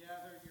wanted to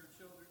gather your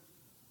children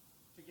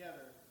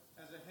together,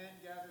 as a hen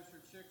gathers her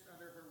chicks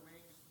under her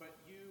wings, but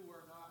you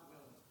were not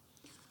willing.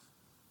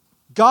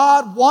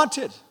 God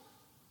wanted,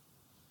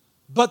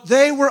 but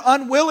they were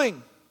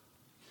unwilling.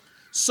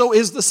 So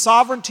is the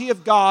sovereignty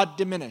of God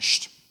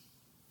diminished?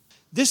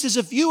 This is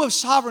a view of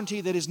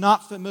sovereignty that is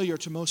not familiar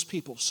to most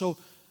people. So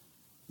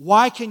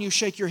why can you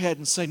shake your head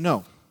and say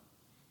no?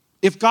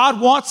 If God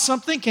wants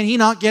something, can he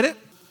not get it?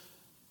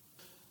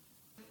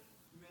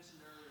 You mentioned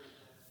earlier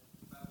that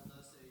the Bible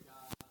does say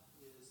God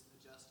is a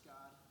just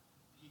God.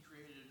 He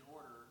created an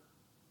order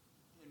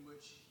in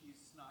which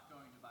he's not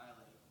going to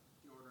violate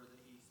the order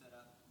that he set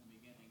up in the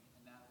beginning,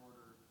 and that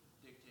order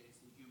dictates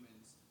that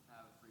humans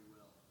have free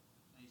will.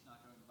 And he's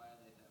not going to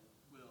violate that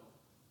will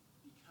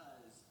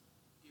because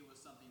it was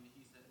something that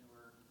he set in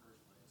order in the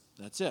first place.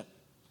 That's it.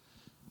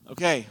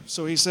 Okay,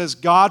 so he says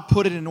God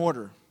put it in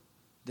order,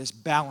 this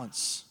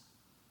balance,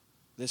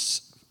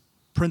 this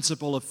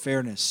principle of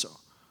fairness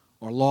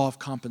or law of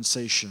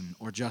compensation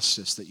or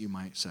justice that you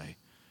might say,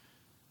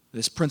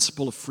 this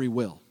principle of free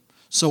will.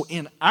 So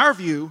in our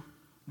view,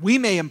 we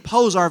may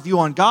impose our view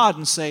on God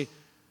and say,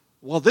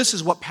 well, this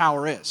is what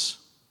power is.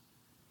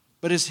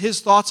 But is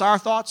his thoughts our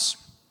thoughts?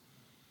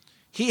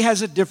 He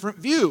has a different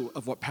view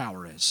of what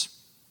power is.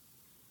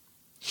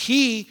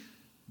 He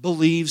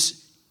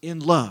believes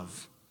in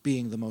love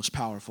being the most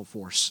powerful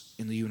force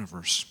in the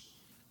universe.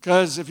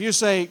 Because if you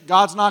say,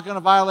 God's not going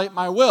to violate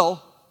my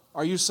will,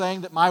 are you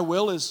saying that my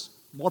will is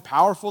more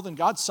powerful than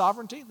God's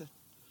sovereignty?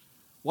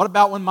 What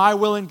about when my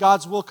will and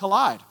God's will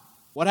collide?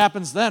 What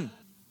happens then?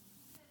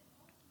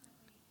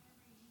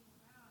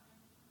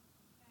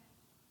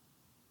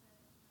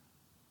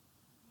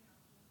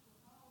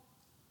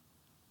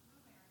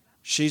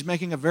 She's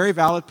making a very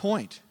valid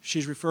point.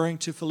 She's referring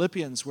to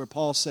Philippians where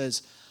Paul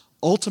says,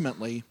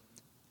 ultimately,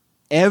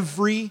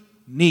 every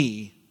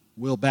knee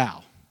will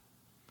bow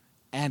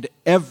and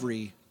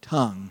every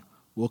tongue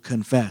will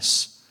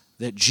confess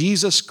that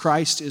Jesus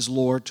Christ is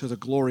Lord to the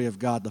glory of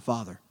God the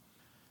Father.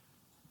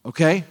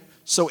 Okay?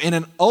 So in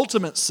an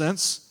ultimate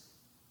sense,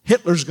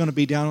 Hitler's going to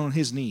be down on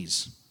his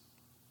knees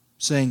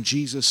saying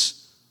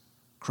Jesus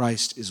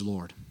Christ is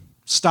Lord.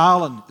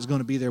 Stalin is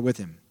going to be there with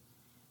him.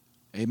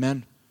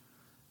 Amen?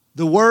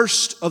 The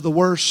worst of the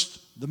worst,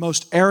 the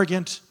most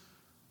arrogant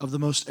of the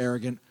most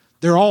arrogant,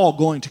 they're all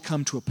going to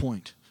come to a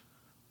point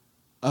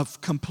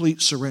of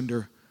complete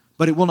surrender,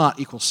 but it will not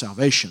equal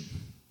salvation.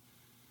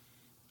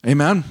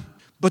 Amen?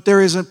 But there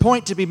is a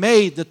point to be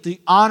made that the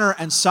honor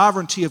and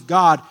sovereignty of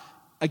God,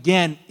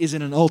 again, is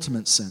in an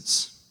ultimate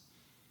sense.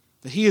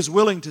 That he is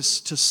willing to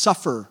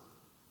suffer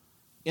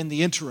in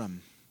the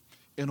interim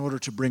in order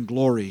to bring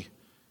glory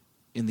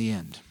in the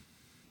end.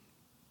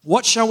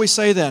 What shall we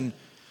say then?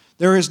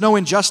 There is no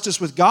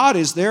injustice with God,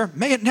 is there?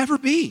 May it never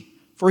be.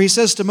 For he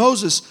says to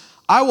Moses,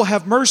 I will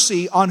have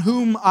mercy on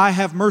whom I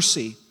have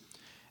mercy,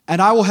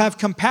 and I will have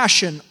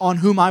compassion on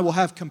whom I will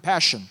have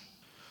compassion.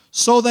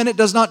 So then it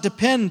does not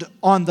depend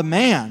on the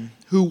man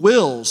who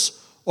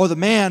wills or the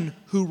man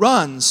who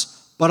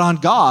runs, but on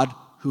God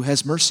who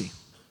has mercy.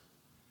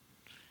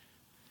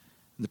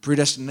 And the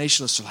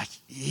predestinationists are like,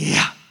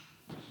 yeah,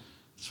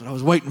 that's what I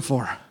was waiting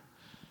for.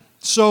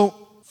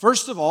 So,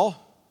 first of all,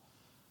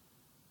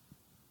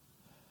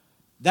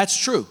 that's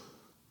true.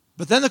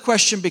 But then the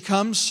question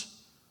becomes,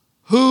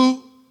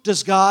 who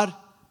does God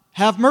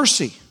have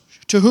mercy?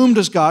 To whom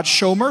does God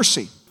show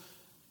mercy?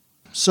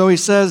 So he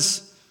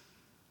says,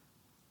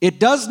 it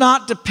does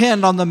not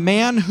depend on the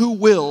man who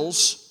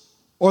wills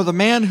or the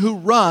man who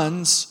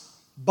runs,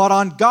 but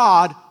on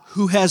God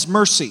who has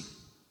mercy.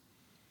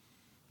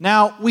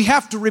 Now, we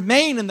have to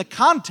remain in the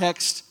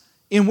context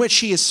in which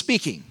he is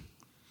speaking.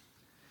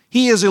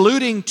 He is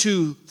alluding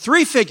to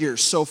three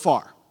figures so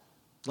far.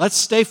 Let's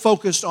stay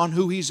focused on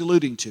who he's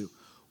alluding to.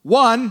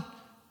 One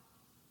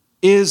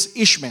is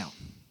Ishmael.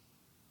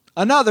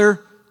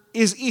 Another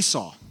is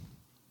Esau.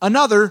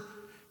 Another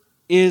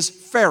is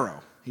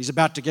Pharaoh. He's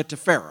about to get to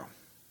Pharaoh.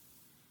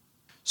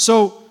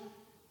 So,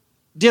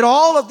 did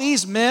all of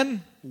these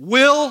men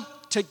will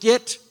to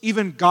get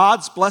even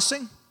God's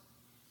blessing?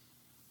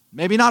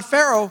 Maybe not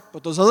Pharaoh,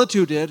 but those other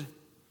two did.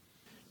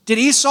 Did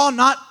Esau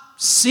not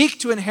seek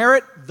to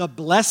inherit the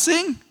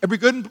blessing? Every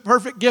good and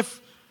perfect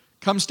gift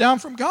comes down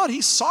from God.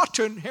 He sought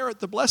to inherit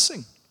the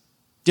blessing.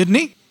 Didn't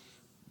he?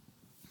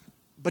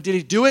 But did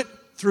he do it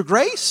through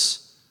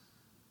grace?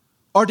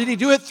 Or did he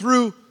do it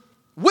through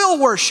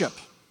will worship?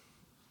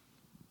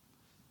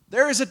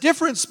 There is a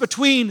difference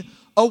between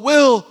a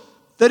will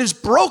that is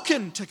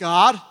broken to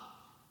God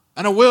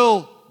and a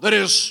will that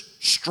is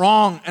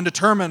strong and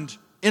determined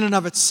in and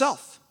of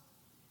itself.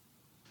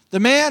 The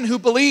man who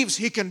believes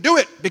he can do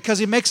it because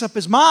he makes up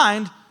his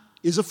mind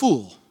is a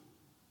fool.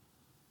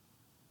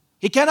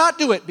 He cannot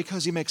do it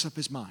because he makes up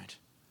his mind.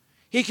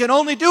 He can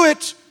only do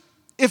it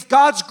if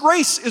God's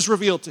grace is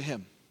revealed to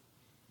him.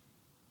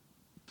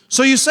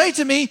 So you say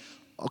to me,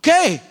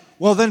 okay,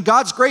 well then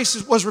God's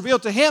grace was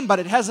revealed to him, but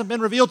it hasn't been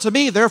revealed to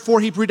me,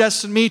 therefore he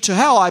predestined me to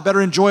hell. I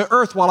better enjoy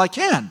earth while I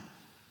can.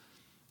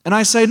 And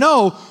I say,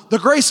 no, the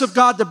grace of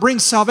God that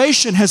brings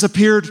salvation has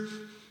appeared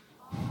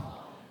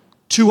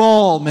to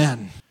all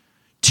men,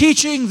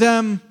 teaching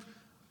them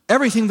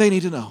everything they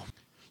need to know.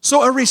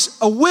 So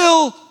a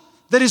will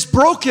that is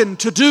broken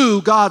to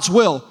do God's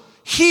will,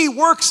 He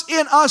works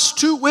in us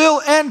to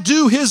will and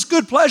do His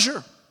good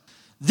pleasure.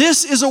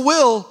 This is a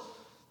will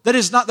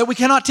that we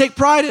cannot take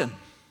pride in,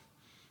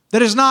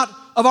 that is not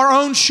of our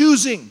own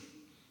choosing,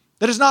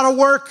 that is not a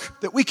work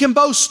that we can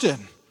boast in.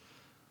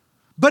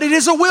 But it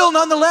is a will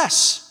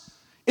nonetheless.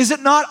 Is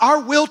it not our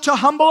will to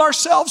humble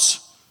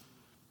ourselves?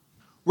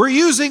 We're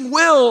using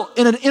will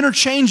in an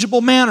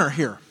interchangeable manner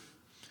here.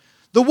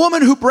 The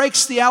woman who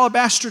breaks the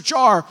alabaster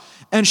jar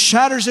and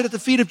shatters it at the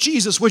feet of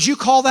Jesus, would you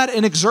call that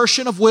an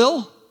exertion of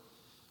will?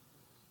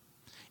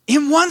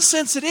 In one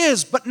sense it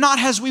is, but not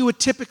as we would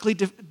typically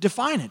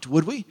define it,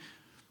 would we?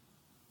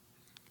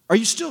 Are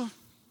you still?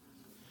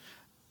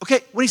 Okay,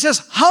 when he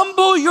says,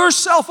 humble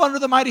yourself under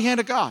the mighty hand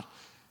of God,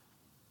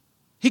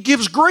 He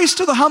gives grace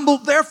to the humble,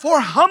 therefore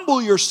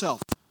humble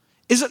yourself.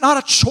 Is it not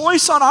a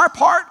choice on our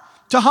part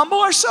to humble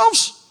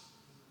ourselves?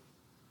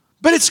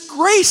 But it's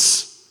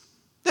grace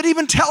that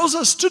even tells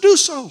us to do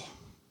so.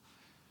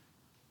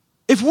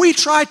 If we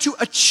try to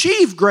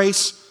achieve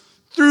grace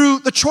through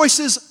the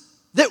choices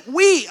that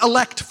we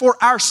elect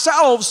for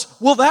ourselves,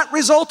 will that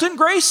result in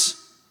grace?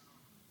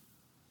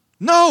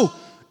 No,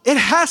 it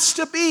has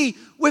to be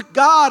with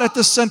God at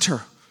the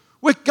center,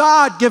 with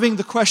God giving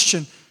the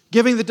question,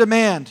 giving the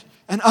demand,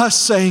 and us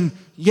saying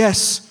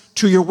yes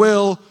to your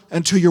will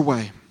and to your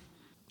way.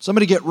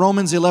 Somebody get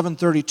Romans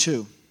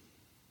 11:32.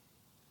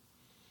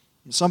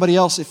 And somebody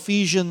else,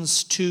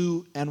 Ephesians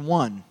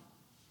 2:1.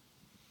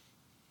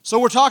 So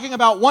we're talking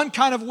about one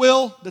kind of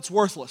will that's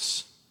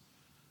worthless,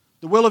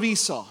 the will of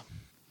Esau.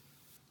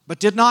 But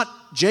did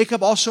not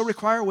Jacob also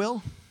require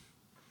will?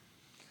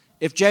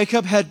 If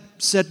Jacob had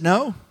said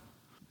no,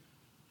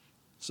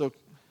 so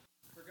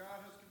for God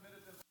has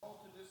committed them all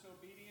to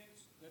disobedience,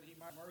 that He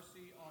might have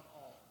mercy on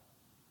all.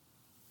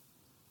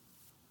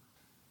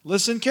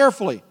 listen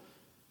carefully.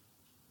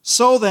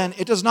 So then,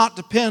 it does not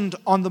depend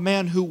on the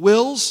man who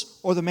wills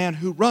or the man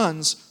who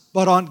runs,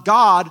 but on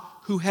God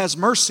who has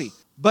mercy.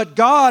 But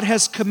God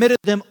has committed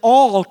them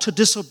all to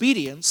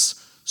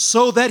disobedience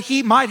so that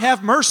He might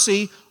have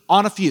mercy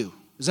on a few.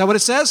 Is that what it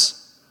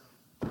says?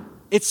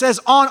 It says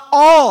on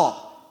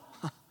all.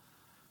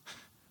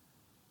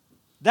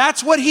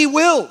 That's what He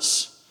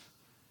wills.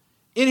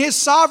 In His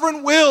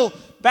sovereign will,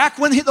 back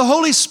when the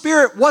Holy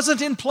Spirit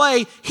wasn't in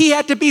play, He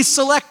had to be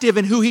selective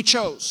in who He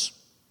chose.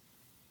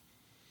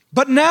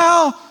 But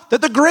now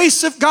that the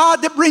grace of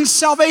God that brings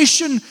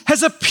salvation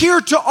has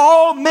appeared to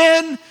all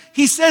men,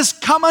 He says,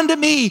 come unto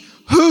me,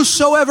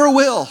 whosoever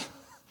will.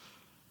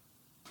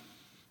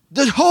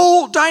 The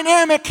whole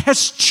dynamic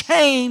has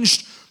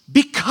changed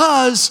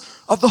because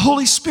of the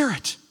Holy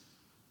Spirit.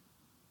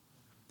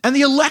 And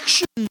the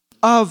election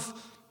of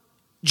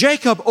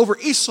Jacob over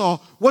Esau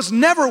was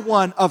never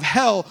one of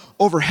hell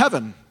over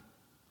heaven.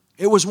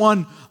 It was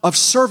one of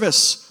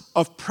service,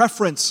 of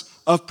preference,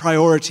 of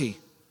priority.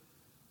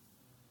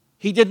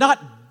 He did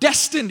not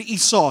destine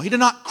Esau. He did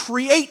not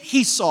create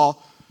Esau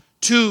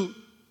to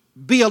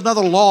be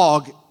another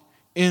log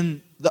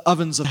in the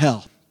ovens of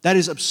hell. That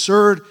is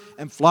absurd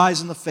and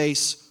flies in the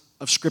face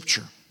of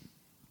Scripture.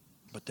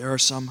 But there are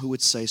some who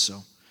would say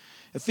so.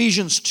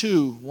 Ephesians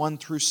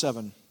 2:1-7.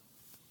 And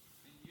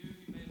you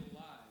he made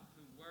alive,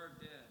 who were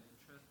dead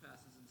in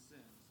trespasses and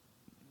sins,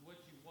 in which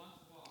you once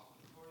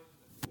walked according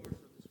to the course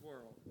of this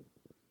world,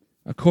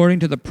 according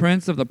to the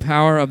prince of the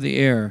power of the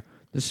air,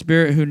 the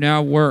spirit who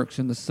now works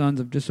in the sons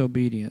of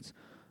disobedience,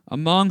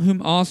 among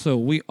whom also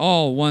we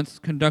all once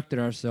conducted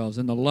ourselves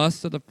in the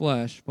lusts of the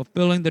flesh,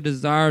 fulfilling the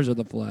desires of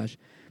the flesh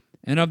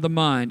and of the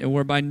mind, and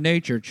were by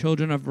nature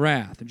children of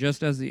wrath,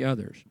 just as the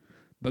others.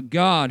 But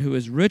God, who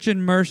is rich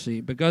in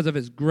mercy, because of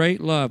His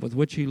great love with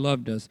which He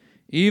loved us,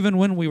 even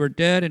when we were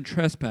dead in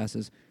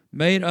trespasses,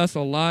 made us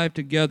alive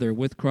together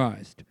with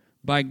Christ.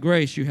 By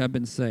grace you have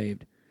been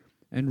saved,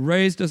 and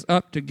raised us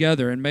up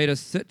together and made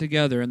us sit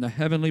together in the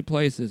heavenly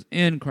places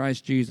in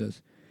Christ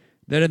Jesus,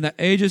 that in the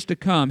ages to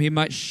come He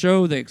might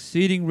show the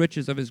exceeding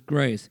riches of His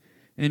grace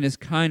and His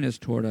kindness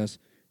toward us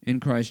in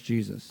Christ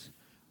Jesus.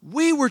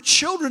 We were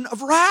children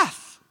of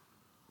wrath.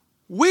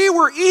 We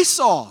were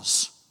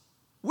Esau's.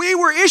 We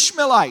were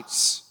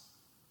Ishmaelites.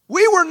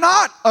 We were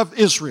not of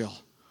Israel.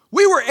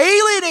 We were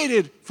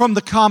alienated from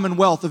the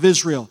commonwealth of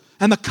Israel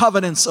and the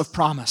covenants of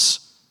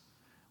promise.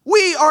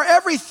 We are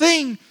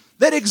everything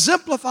that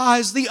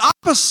exemplifies the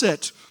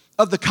opposite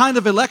of the kind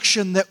of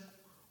election that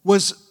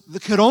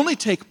could only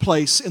take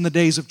place in the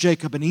days of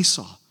Jacob and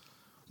Esau.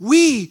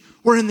 We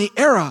were in the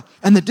era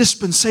and the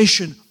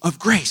dispensation of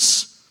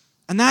grace.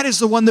 And that is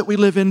the one that we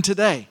live in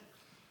today.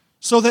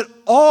 So that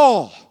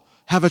all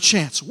have a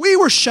chance. We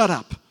were shut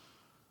up.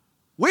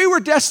 We were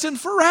destined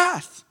for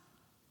wrath.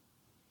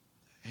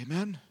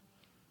 Amen?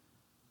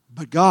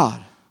 But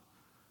God,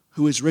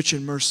 who is rich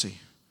in mercy,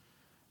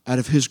 out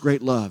of His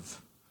great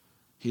love,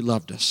 He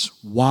loved us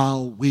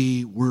while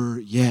we were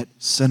yet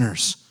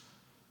sinners.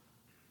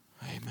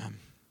 Amen.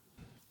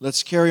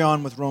 Let's carry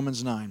on with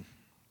Romans 9.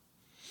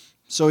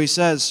 So he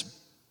says,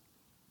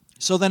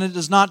 so then it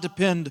does not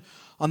depend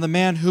on the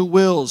man who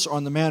wills or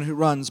on the man who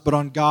runs, but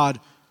on God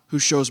who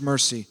shows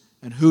mercy.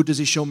 And who does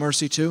He show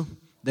mercy to?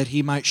 That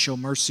He might show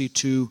mercy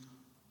to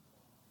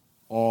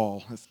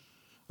all.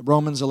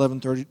 Romans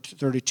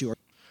 11:32.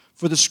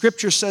 For the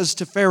Scripture says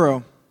to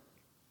Pharaoh,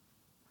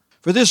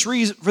 for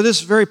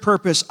this very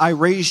purpose I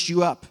raised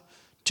you up,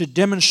 to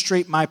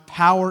demonstrate my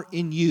power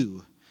in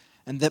you,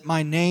 and that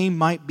my name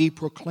might be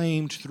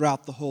proclaimed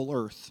throughout the whole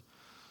earth.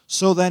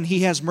 So then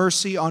He has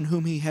mercy on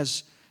whom He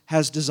has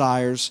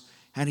desires,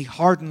 and He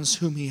hardens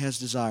whom He has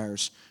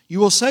desires. You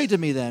will say to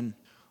me then,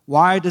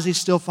 why does He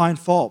still find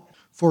fault?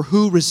 For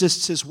who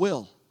resists His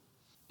will?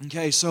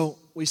 Okay, so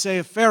we say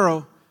of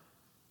Pharaoh,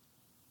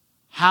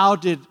 how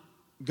did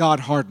God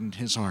harden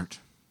his heart?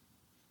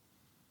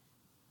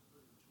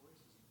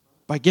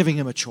 By giving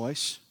him a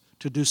choice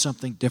to do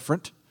something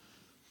different.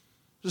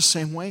 The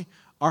same way,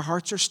 our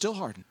hearts are still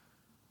hardened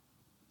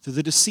through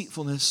the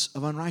deceitfulness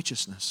of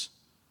unrighteousness.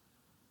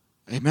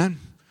 Amen.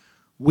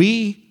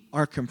 We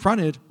are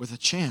confronted with a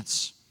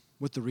chance,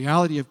 with the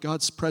reality of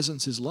God's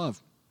presence, His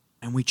love,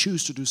 and we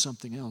choose to do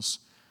something else.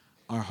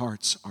 Our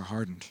hearts are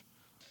hardened.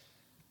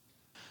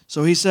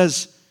 So he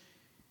says,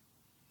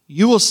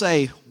 you will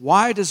say,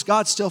 why does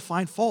God still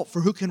find fault?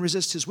 For who can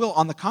resist His will?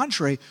 On the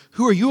contrary,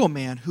 who are you, O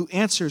man, who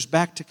answers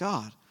back to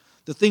God?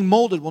 The thing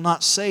molded will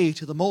not say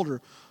to the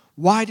molder,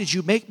 why did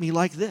you make me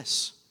like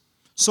this?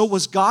 So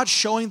was God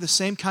showing the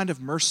same kind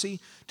of mercy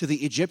to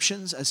the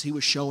Egyptians as He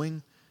was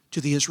showing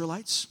to the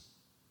Israelites?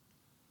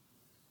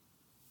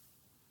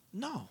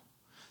 No.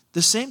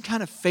 The same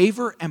kind of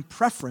favor and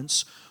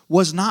preference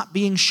was not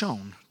being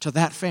shown to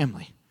that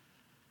family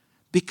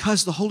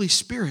because the Holy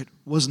Spirit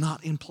was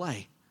not in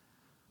play.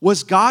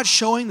 Was God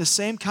showing the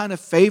same kind of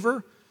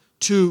favor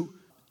to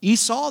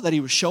Esau that He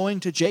was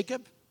showing to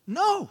Jacob?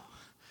 No,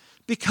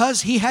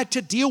 because he had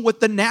to deal with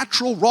the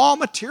natural raw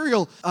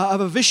material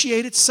of a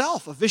vitiated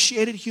self, a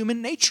vitiated human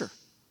nature.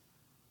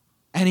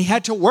 And he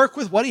had to work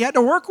with what he had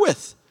to work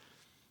with.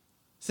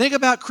 Think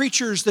about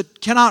creatures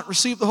that cannot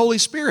receive the Holy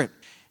Spirit.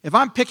 If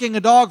I'm picking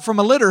a dog from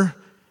a litter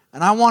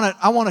and I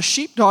want a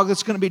sheepdog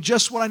that's going to be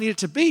just what I need it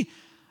to be,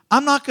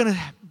 I'm not going to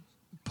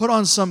put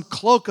on some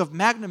cloak of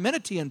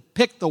magnanimity and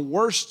pick the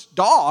worst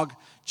dog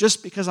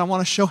just because I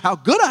want to show how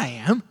good I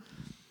am.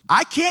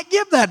 I can't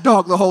give that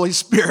dog the Holy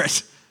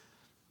Spirit.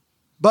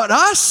 But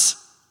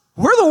us,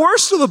 we're the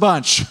worst of the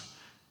bunch.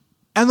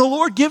 And the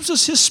Lord gives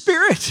us His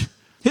Spirit.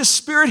 His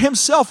Spirit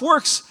Himself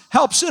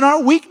helps in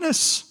our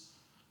weakness.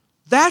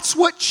 That's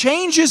what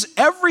changes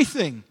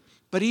everything.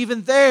 But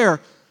even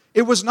there,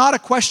 it was not a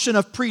question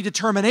of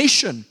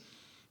predetermination,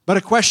 but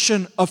a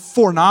question of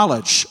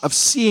foreknowledge, of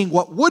seeing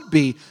what would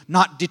be,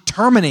 not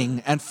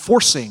determining and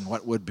forcing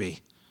what would be.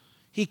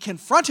 He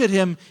confronted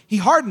him, he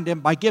hardened him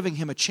by giving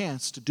him a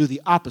chance to do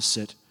the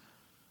opposite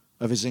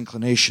of his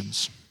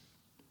inclinations.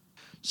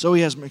 So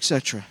he has,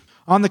 etc.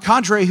 On the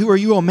contrary, who are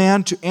you, O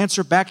man, to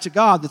answer back to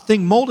God? The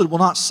thing molded will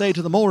not say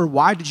to the molder,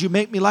 why did you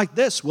make me like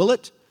this? Will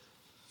it?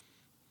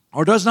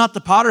 Or does not the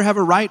potter have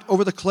a right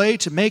over the clay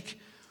to make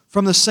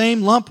from the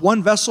same lump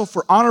one vessel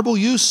for honorable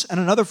use and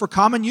another for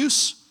common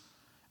use?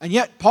 And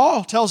yet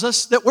Paul tells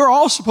us that we're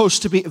all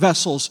supposed to be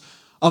vessels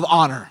of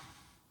honor.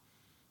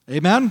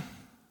 Amen?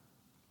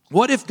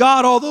 What if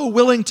God, although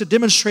willing to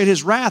demonstrate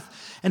His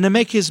wrath and to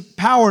make His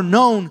power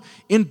known,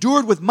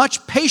 endured with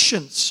much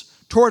patience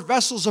toward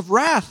vessels of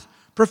wrath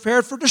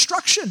prepared for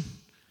destruction?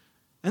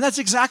 And that's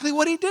exactly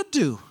what He did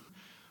do.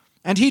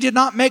 And He did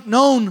not make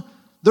known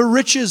the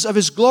riches of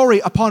His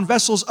glory upon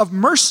vessels of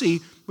mercy,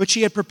 which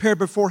He had prepared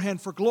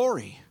beforehand for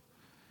glory.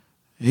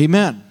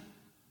 Amen.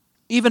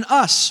 Even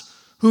us,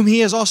 whom He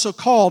has also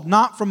called,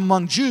 not from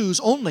among Jews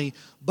only,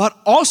 but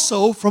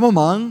also from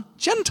among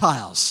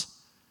Gentiles.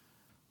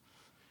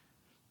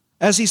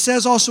 As He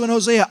says also in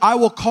Hosea, I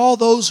will call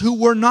those who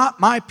were not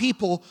my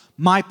people,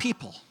 my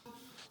people.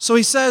 So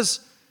He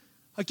says,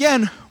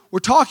 again, we're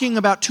talking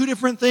about two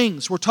different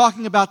things. We're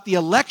talking about the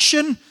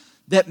election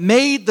that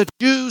made the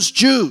Jews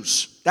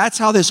Jews. That's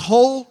how this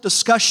whole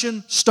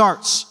discussion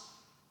starts.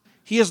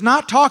 He is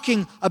not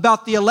talking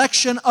about the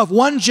election of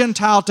one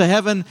Gentile to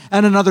heaven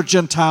and another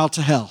Gentile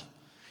to hell.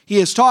 He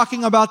is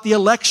talking about the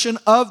election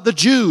of the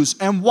Jews.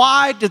 And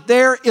why did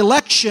their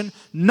election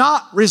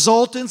not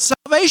result in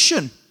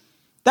salvation?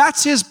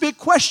 That's his big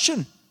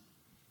question.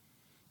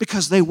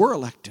 Because they were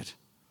elected.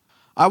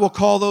 I will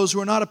call those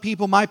who are not a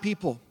people, my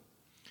people.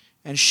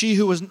 And she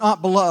who was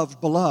not beloved,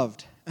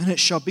 beloved. And it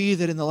shall be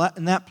that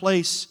in that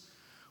place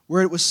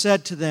where it was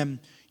said to them,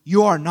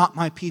 you are not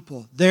my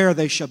people, there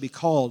they shall be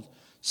called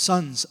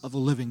sons of the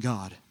living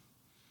God.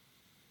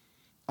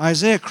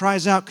 Isaiah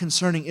cries out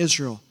concerning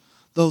Israel,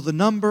 though the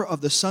number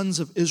of the sons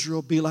of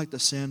Israel be like the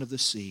sand of the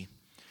sea,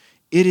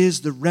 it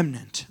is the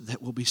remnant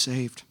that will be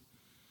saved.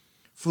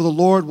 For the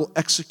Lord will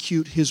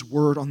execute His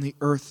word on the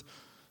earth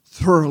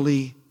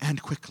thoroughly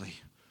and quickly.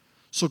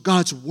 So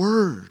God's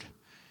word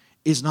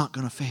is not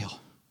going to fail.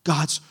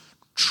 God's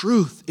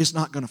truth is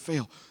not going to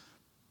fail.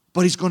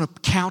 But He's going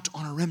to count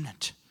on a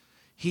remnant.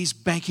 He's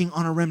banking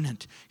on a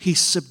remnant. He's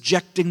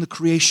subjecting the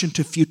creation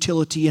to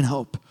futility and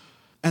hope.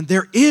 And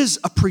there is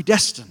a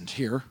predestined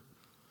here.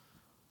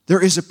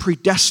 There is a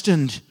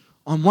predestined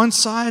on one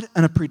side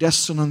and a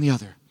predestined on the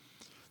other.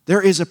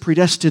 There is a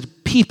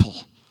predestined people.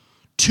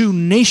 2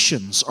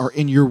 nations are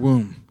in your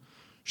womb,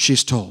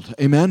 she's told.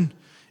 Amen?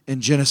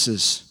 In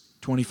Genesis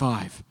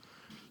 25.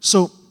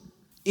 So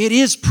it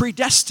is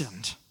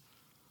predestined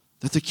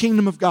that the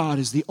kingdom of God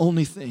is the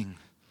only thing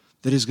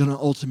that is going to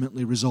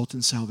ultimately result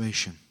in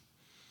salvation.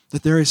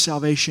 That there is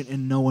salvation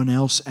in no one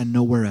else and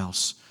nowhere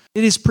else.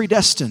 It is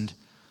predestined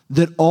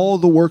that all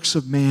the works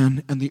of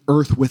man and the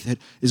earth with it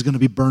is going to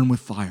be burned with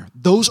fire.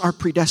 Those are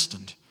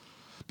predestined.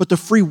 But the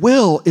free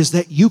will is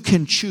that you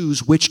can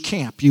choose which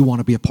camp you want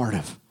to be a part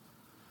of.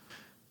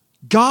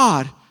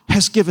 God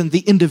has given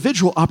the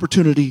individual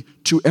opportunity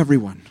to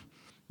everyone.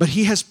 But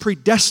He has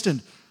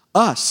predestined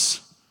us.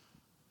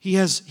 He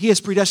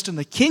has predestined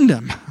the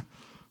kingdom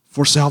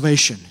for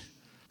salvation.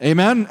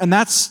 Amen? And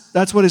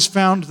that's what is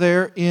found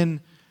there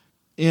in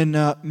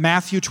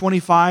Matthew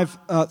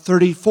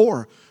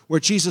 25:34, where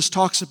Jesus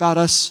talks about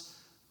us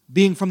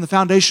being from the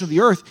foundation of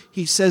the earth.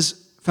 He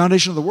says,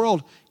 foundation of the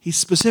world, He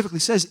specifically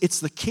says it's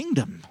the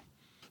kingdom.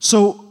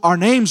 So our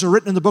names are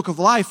written in the book of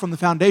life from the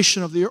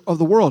foundation of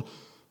the world.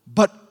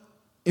 But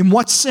in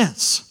what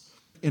sense?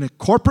 In a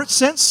corporate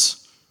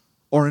sense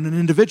or in an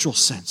individual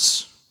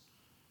sense?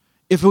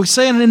 If we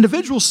say in an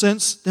individual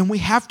sense, then we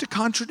have to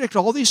contradict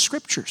all these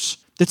scriptures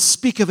that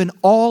speak of an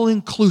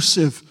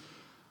all-inclusive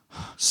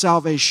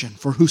salvation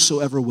for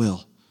whosoever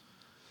will.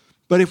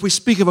 But if we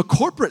speak of a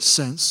corporate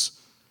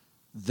sense,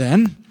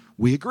 then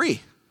we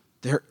agree.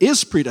 There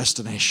is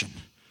predestination.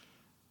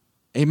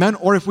 Amen?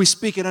 Or if we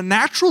speak in a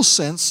natural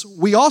sense,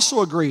 we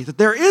also agree that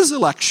there is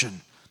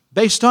election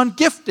based on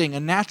gifting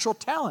and natural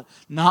talent,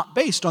 not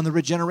based on the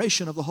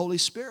regeneration of the Holy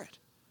Spirit.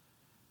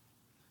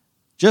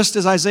 Just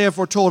as Isaiah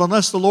foretold,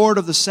 unless the Lord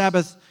of the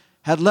Sabbath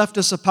had left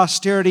us a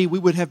posterity, we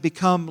would have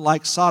become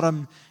like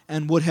Sodom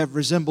and would have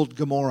resembled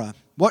Gomorrah.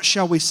 What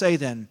shall we say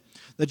then?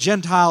 The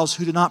Gentiles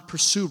who did not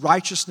pursue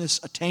righteousness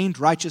attained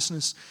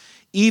righteousness,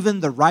 even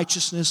the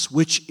righteousness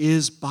which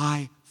is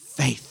by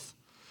faith.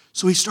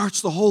 So he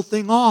starts the whole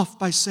thing off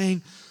by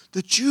saying,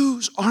 the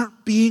Jews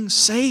aren't being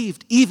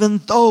saved even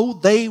though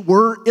they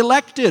were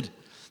elected.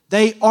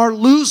 They are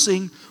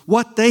losing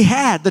what they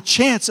had, the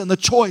chance and the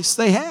choice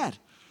they had.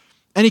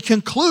 And he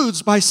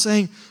concludes by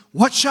saying,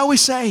 what shall we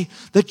say?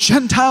 The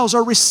Gentiles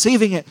are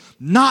receiving it,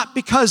 not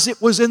because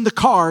it was in the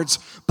cards,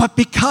 but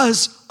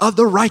because of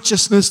the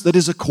righteousness that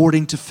is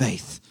according to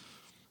faith.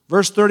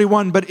 Verse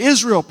 31, but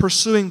Israel,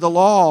 pursuing the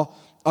law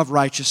of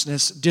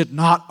righteousness, did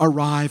not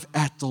arrive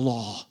at the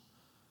law.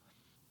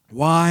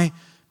 Why?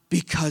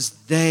 Because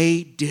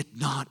they did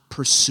not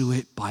pursue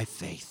it by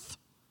faith.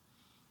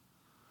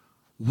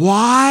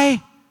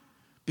 Why?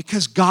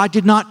 Because God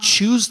did not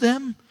choose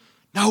them?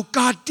 No,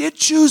 God did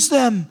choose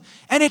them,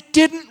 and it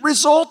didn't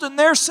result in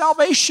their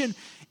salvation.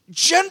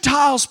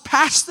 Gentiles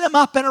passed them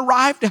up and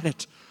arrived at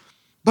it.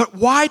 But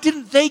why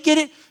didn't they get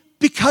it?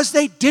 Because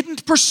they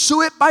didn't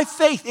pursue it by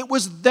faith. It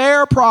was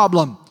their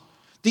problem.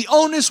 The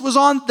onus was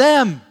on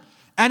them.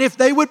 And if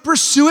they would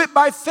pursue it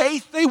by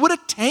faith, they would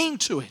attain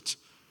to it.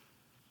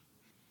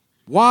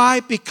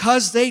 Why?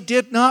 Because they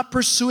did not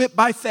pursue it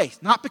by faith.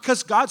 Not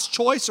because God's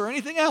choice or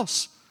anything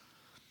else.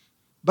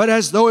 But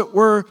as though it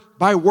were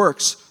by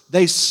works,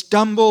 they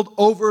stumbled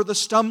over the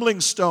stumbling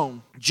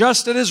stone.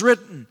 Just as it is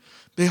written,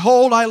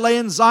 behold, I lay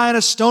in Zion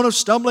a stone of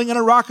stumbling and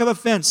a rock of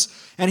offense,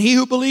 and he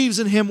who believes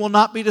in him will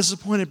not be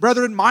disappointed.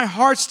 Brethren, my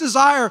heart's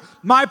desire,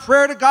 my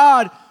prayer to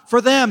God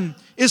for them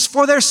is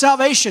for their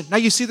salvation. Now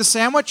you see the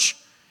sandwich?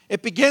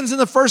 It begins in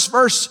the first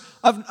verse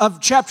of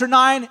chapter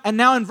 9, and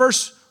now in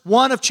verse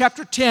 1 of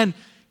chapter 10.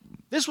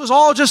 This was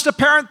all just a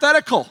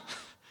parenthetical.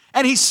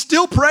 And he's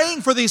still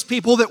praying for these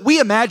people that we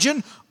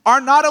imagine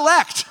are not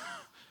elect.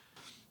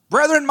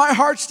 Brethren, my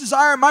heart's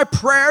desire, my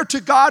prayer to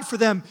God for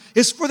them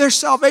is for their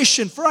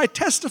salvation. For I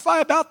testify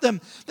about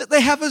them that they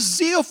have a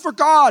zeal for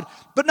God,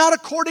 but not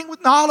according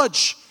with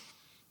knowledge.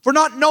 For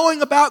not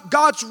knowing about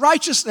God's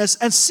righteousness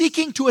and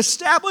seeking to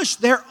establish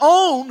their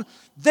own,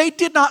 they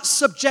did not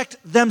subject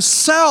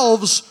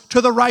themselves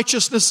to the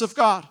righteousness of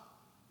God.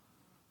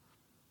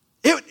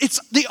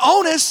 The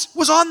onus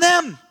was on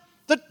them.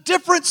 The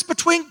difference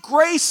between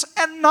grace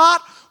and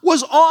not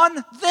was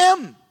on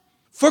them.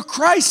 For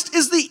Christ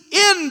is the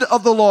end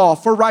of the law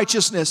for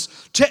righteousness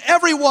to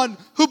everyone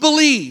who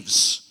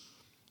believes.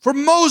 For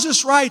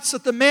Moses writes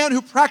that the man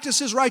who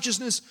practices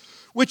righteousness,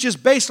 which is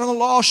based on the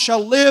law,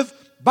 shall live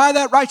by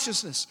that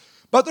righteousness.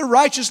 But the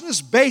righteousness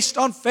based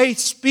on faith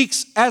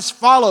speaks as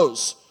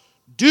follows.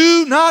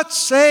 Do not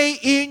say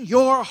in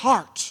your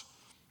heart,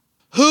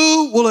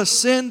 who will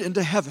ascend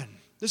into heaven?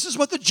 This is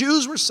what the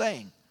Jews were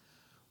saying.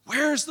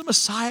 Where's the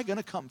Messiah going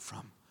to come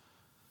from?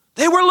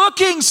 They were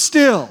looking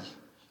still.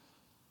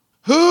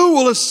 Who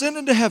will ascend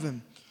into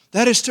heaven?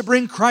 That is to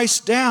bring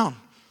Christ down.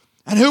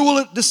 And who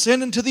will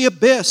descend into the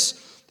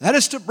abyss? That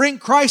is to bring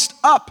Christ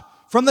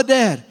up from the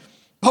dead.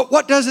 But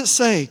what does it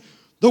say?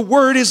 The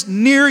word is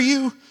near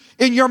you,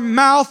 in your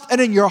mouth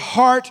and in your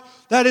heart.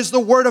 That is the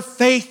word of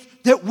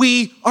faith that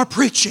we are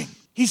preaching.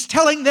 He's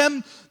telling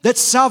them that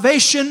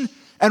salvation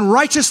and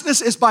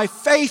righteousness is by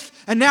faith.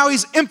 And now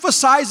he's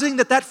emphasizing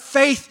that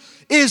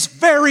faith is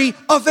very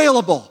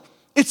available.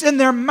 It's in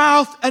their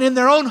mouth and in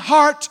their own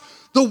heart,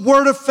 the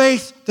word of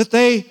faith that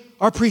they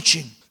are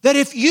preaching. That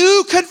if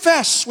you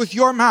confess with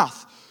your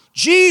mouth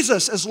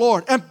Jesus as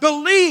Lord and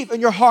believe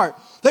in your heart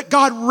that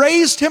God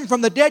raised him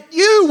from the dead,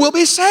 you will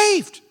be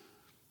saved.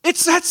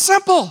 It's that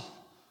simple.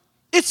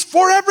 It's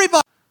for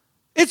everybody.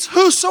 It's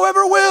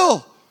whosoever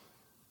will.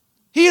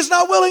 He is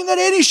not willing that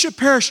any should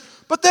perish,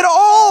 but that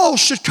all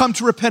should come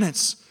to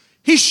repentance.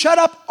 He shut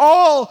up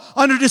all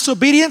under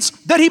disobedience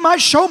that he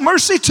might show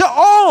mercy to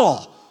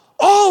all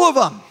of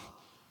them.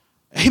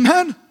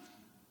 Amen.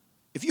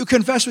 If you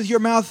confess with your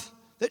mouth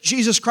that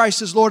Jesus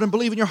Christ is Lord and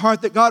believe in your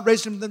heart that God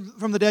raised him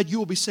from the dead, you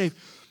will be saved.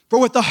 For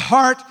with the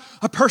heart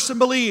a person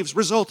believes,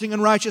 resulting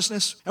in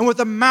righteousness, and with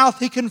the mouth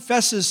he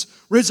confesses,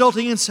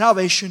 resulting in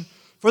salvation.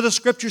 For the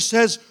scripture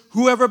says,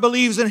 whoever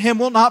believes in him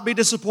will not be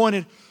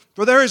disappointed,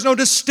 for there is no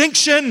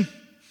distinction.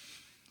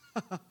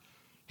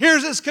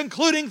 Here's his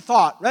concluding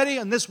thought. Ready?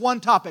 On this one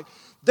topic.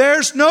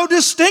 There's no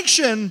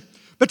distinction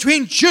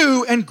between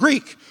Jew and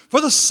Greek, for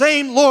the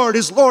same Lord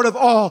is Lord of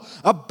all,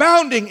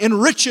 abounding in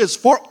riches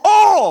for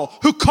all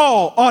who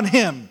call on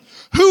him.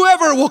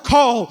 Whoever will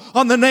call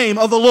on the name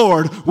of the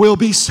Lord will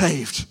be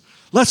saved.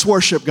 Let's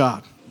worship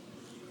God.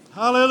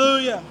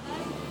 Hallelujah.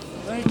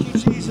 Thank you,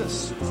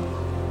 Jesus.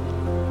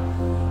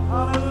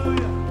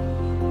 Hallelujah.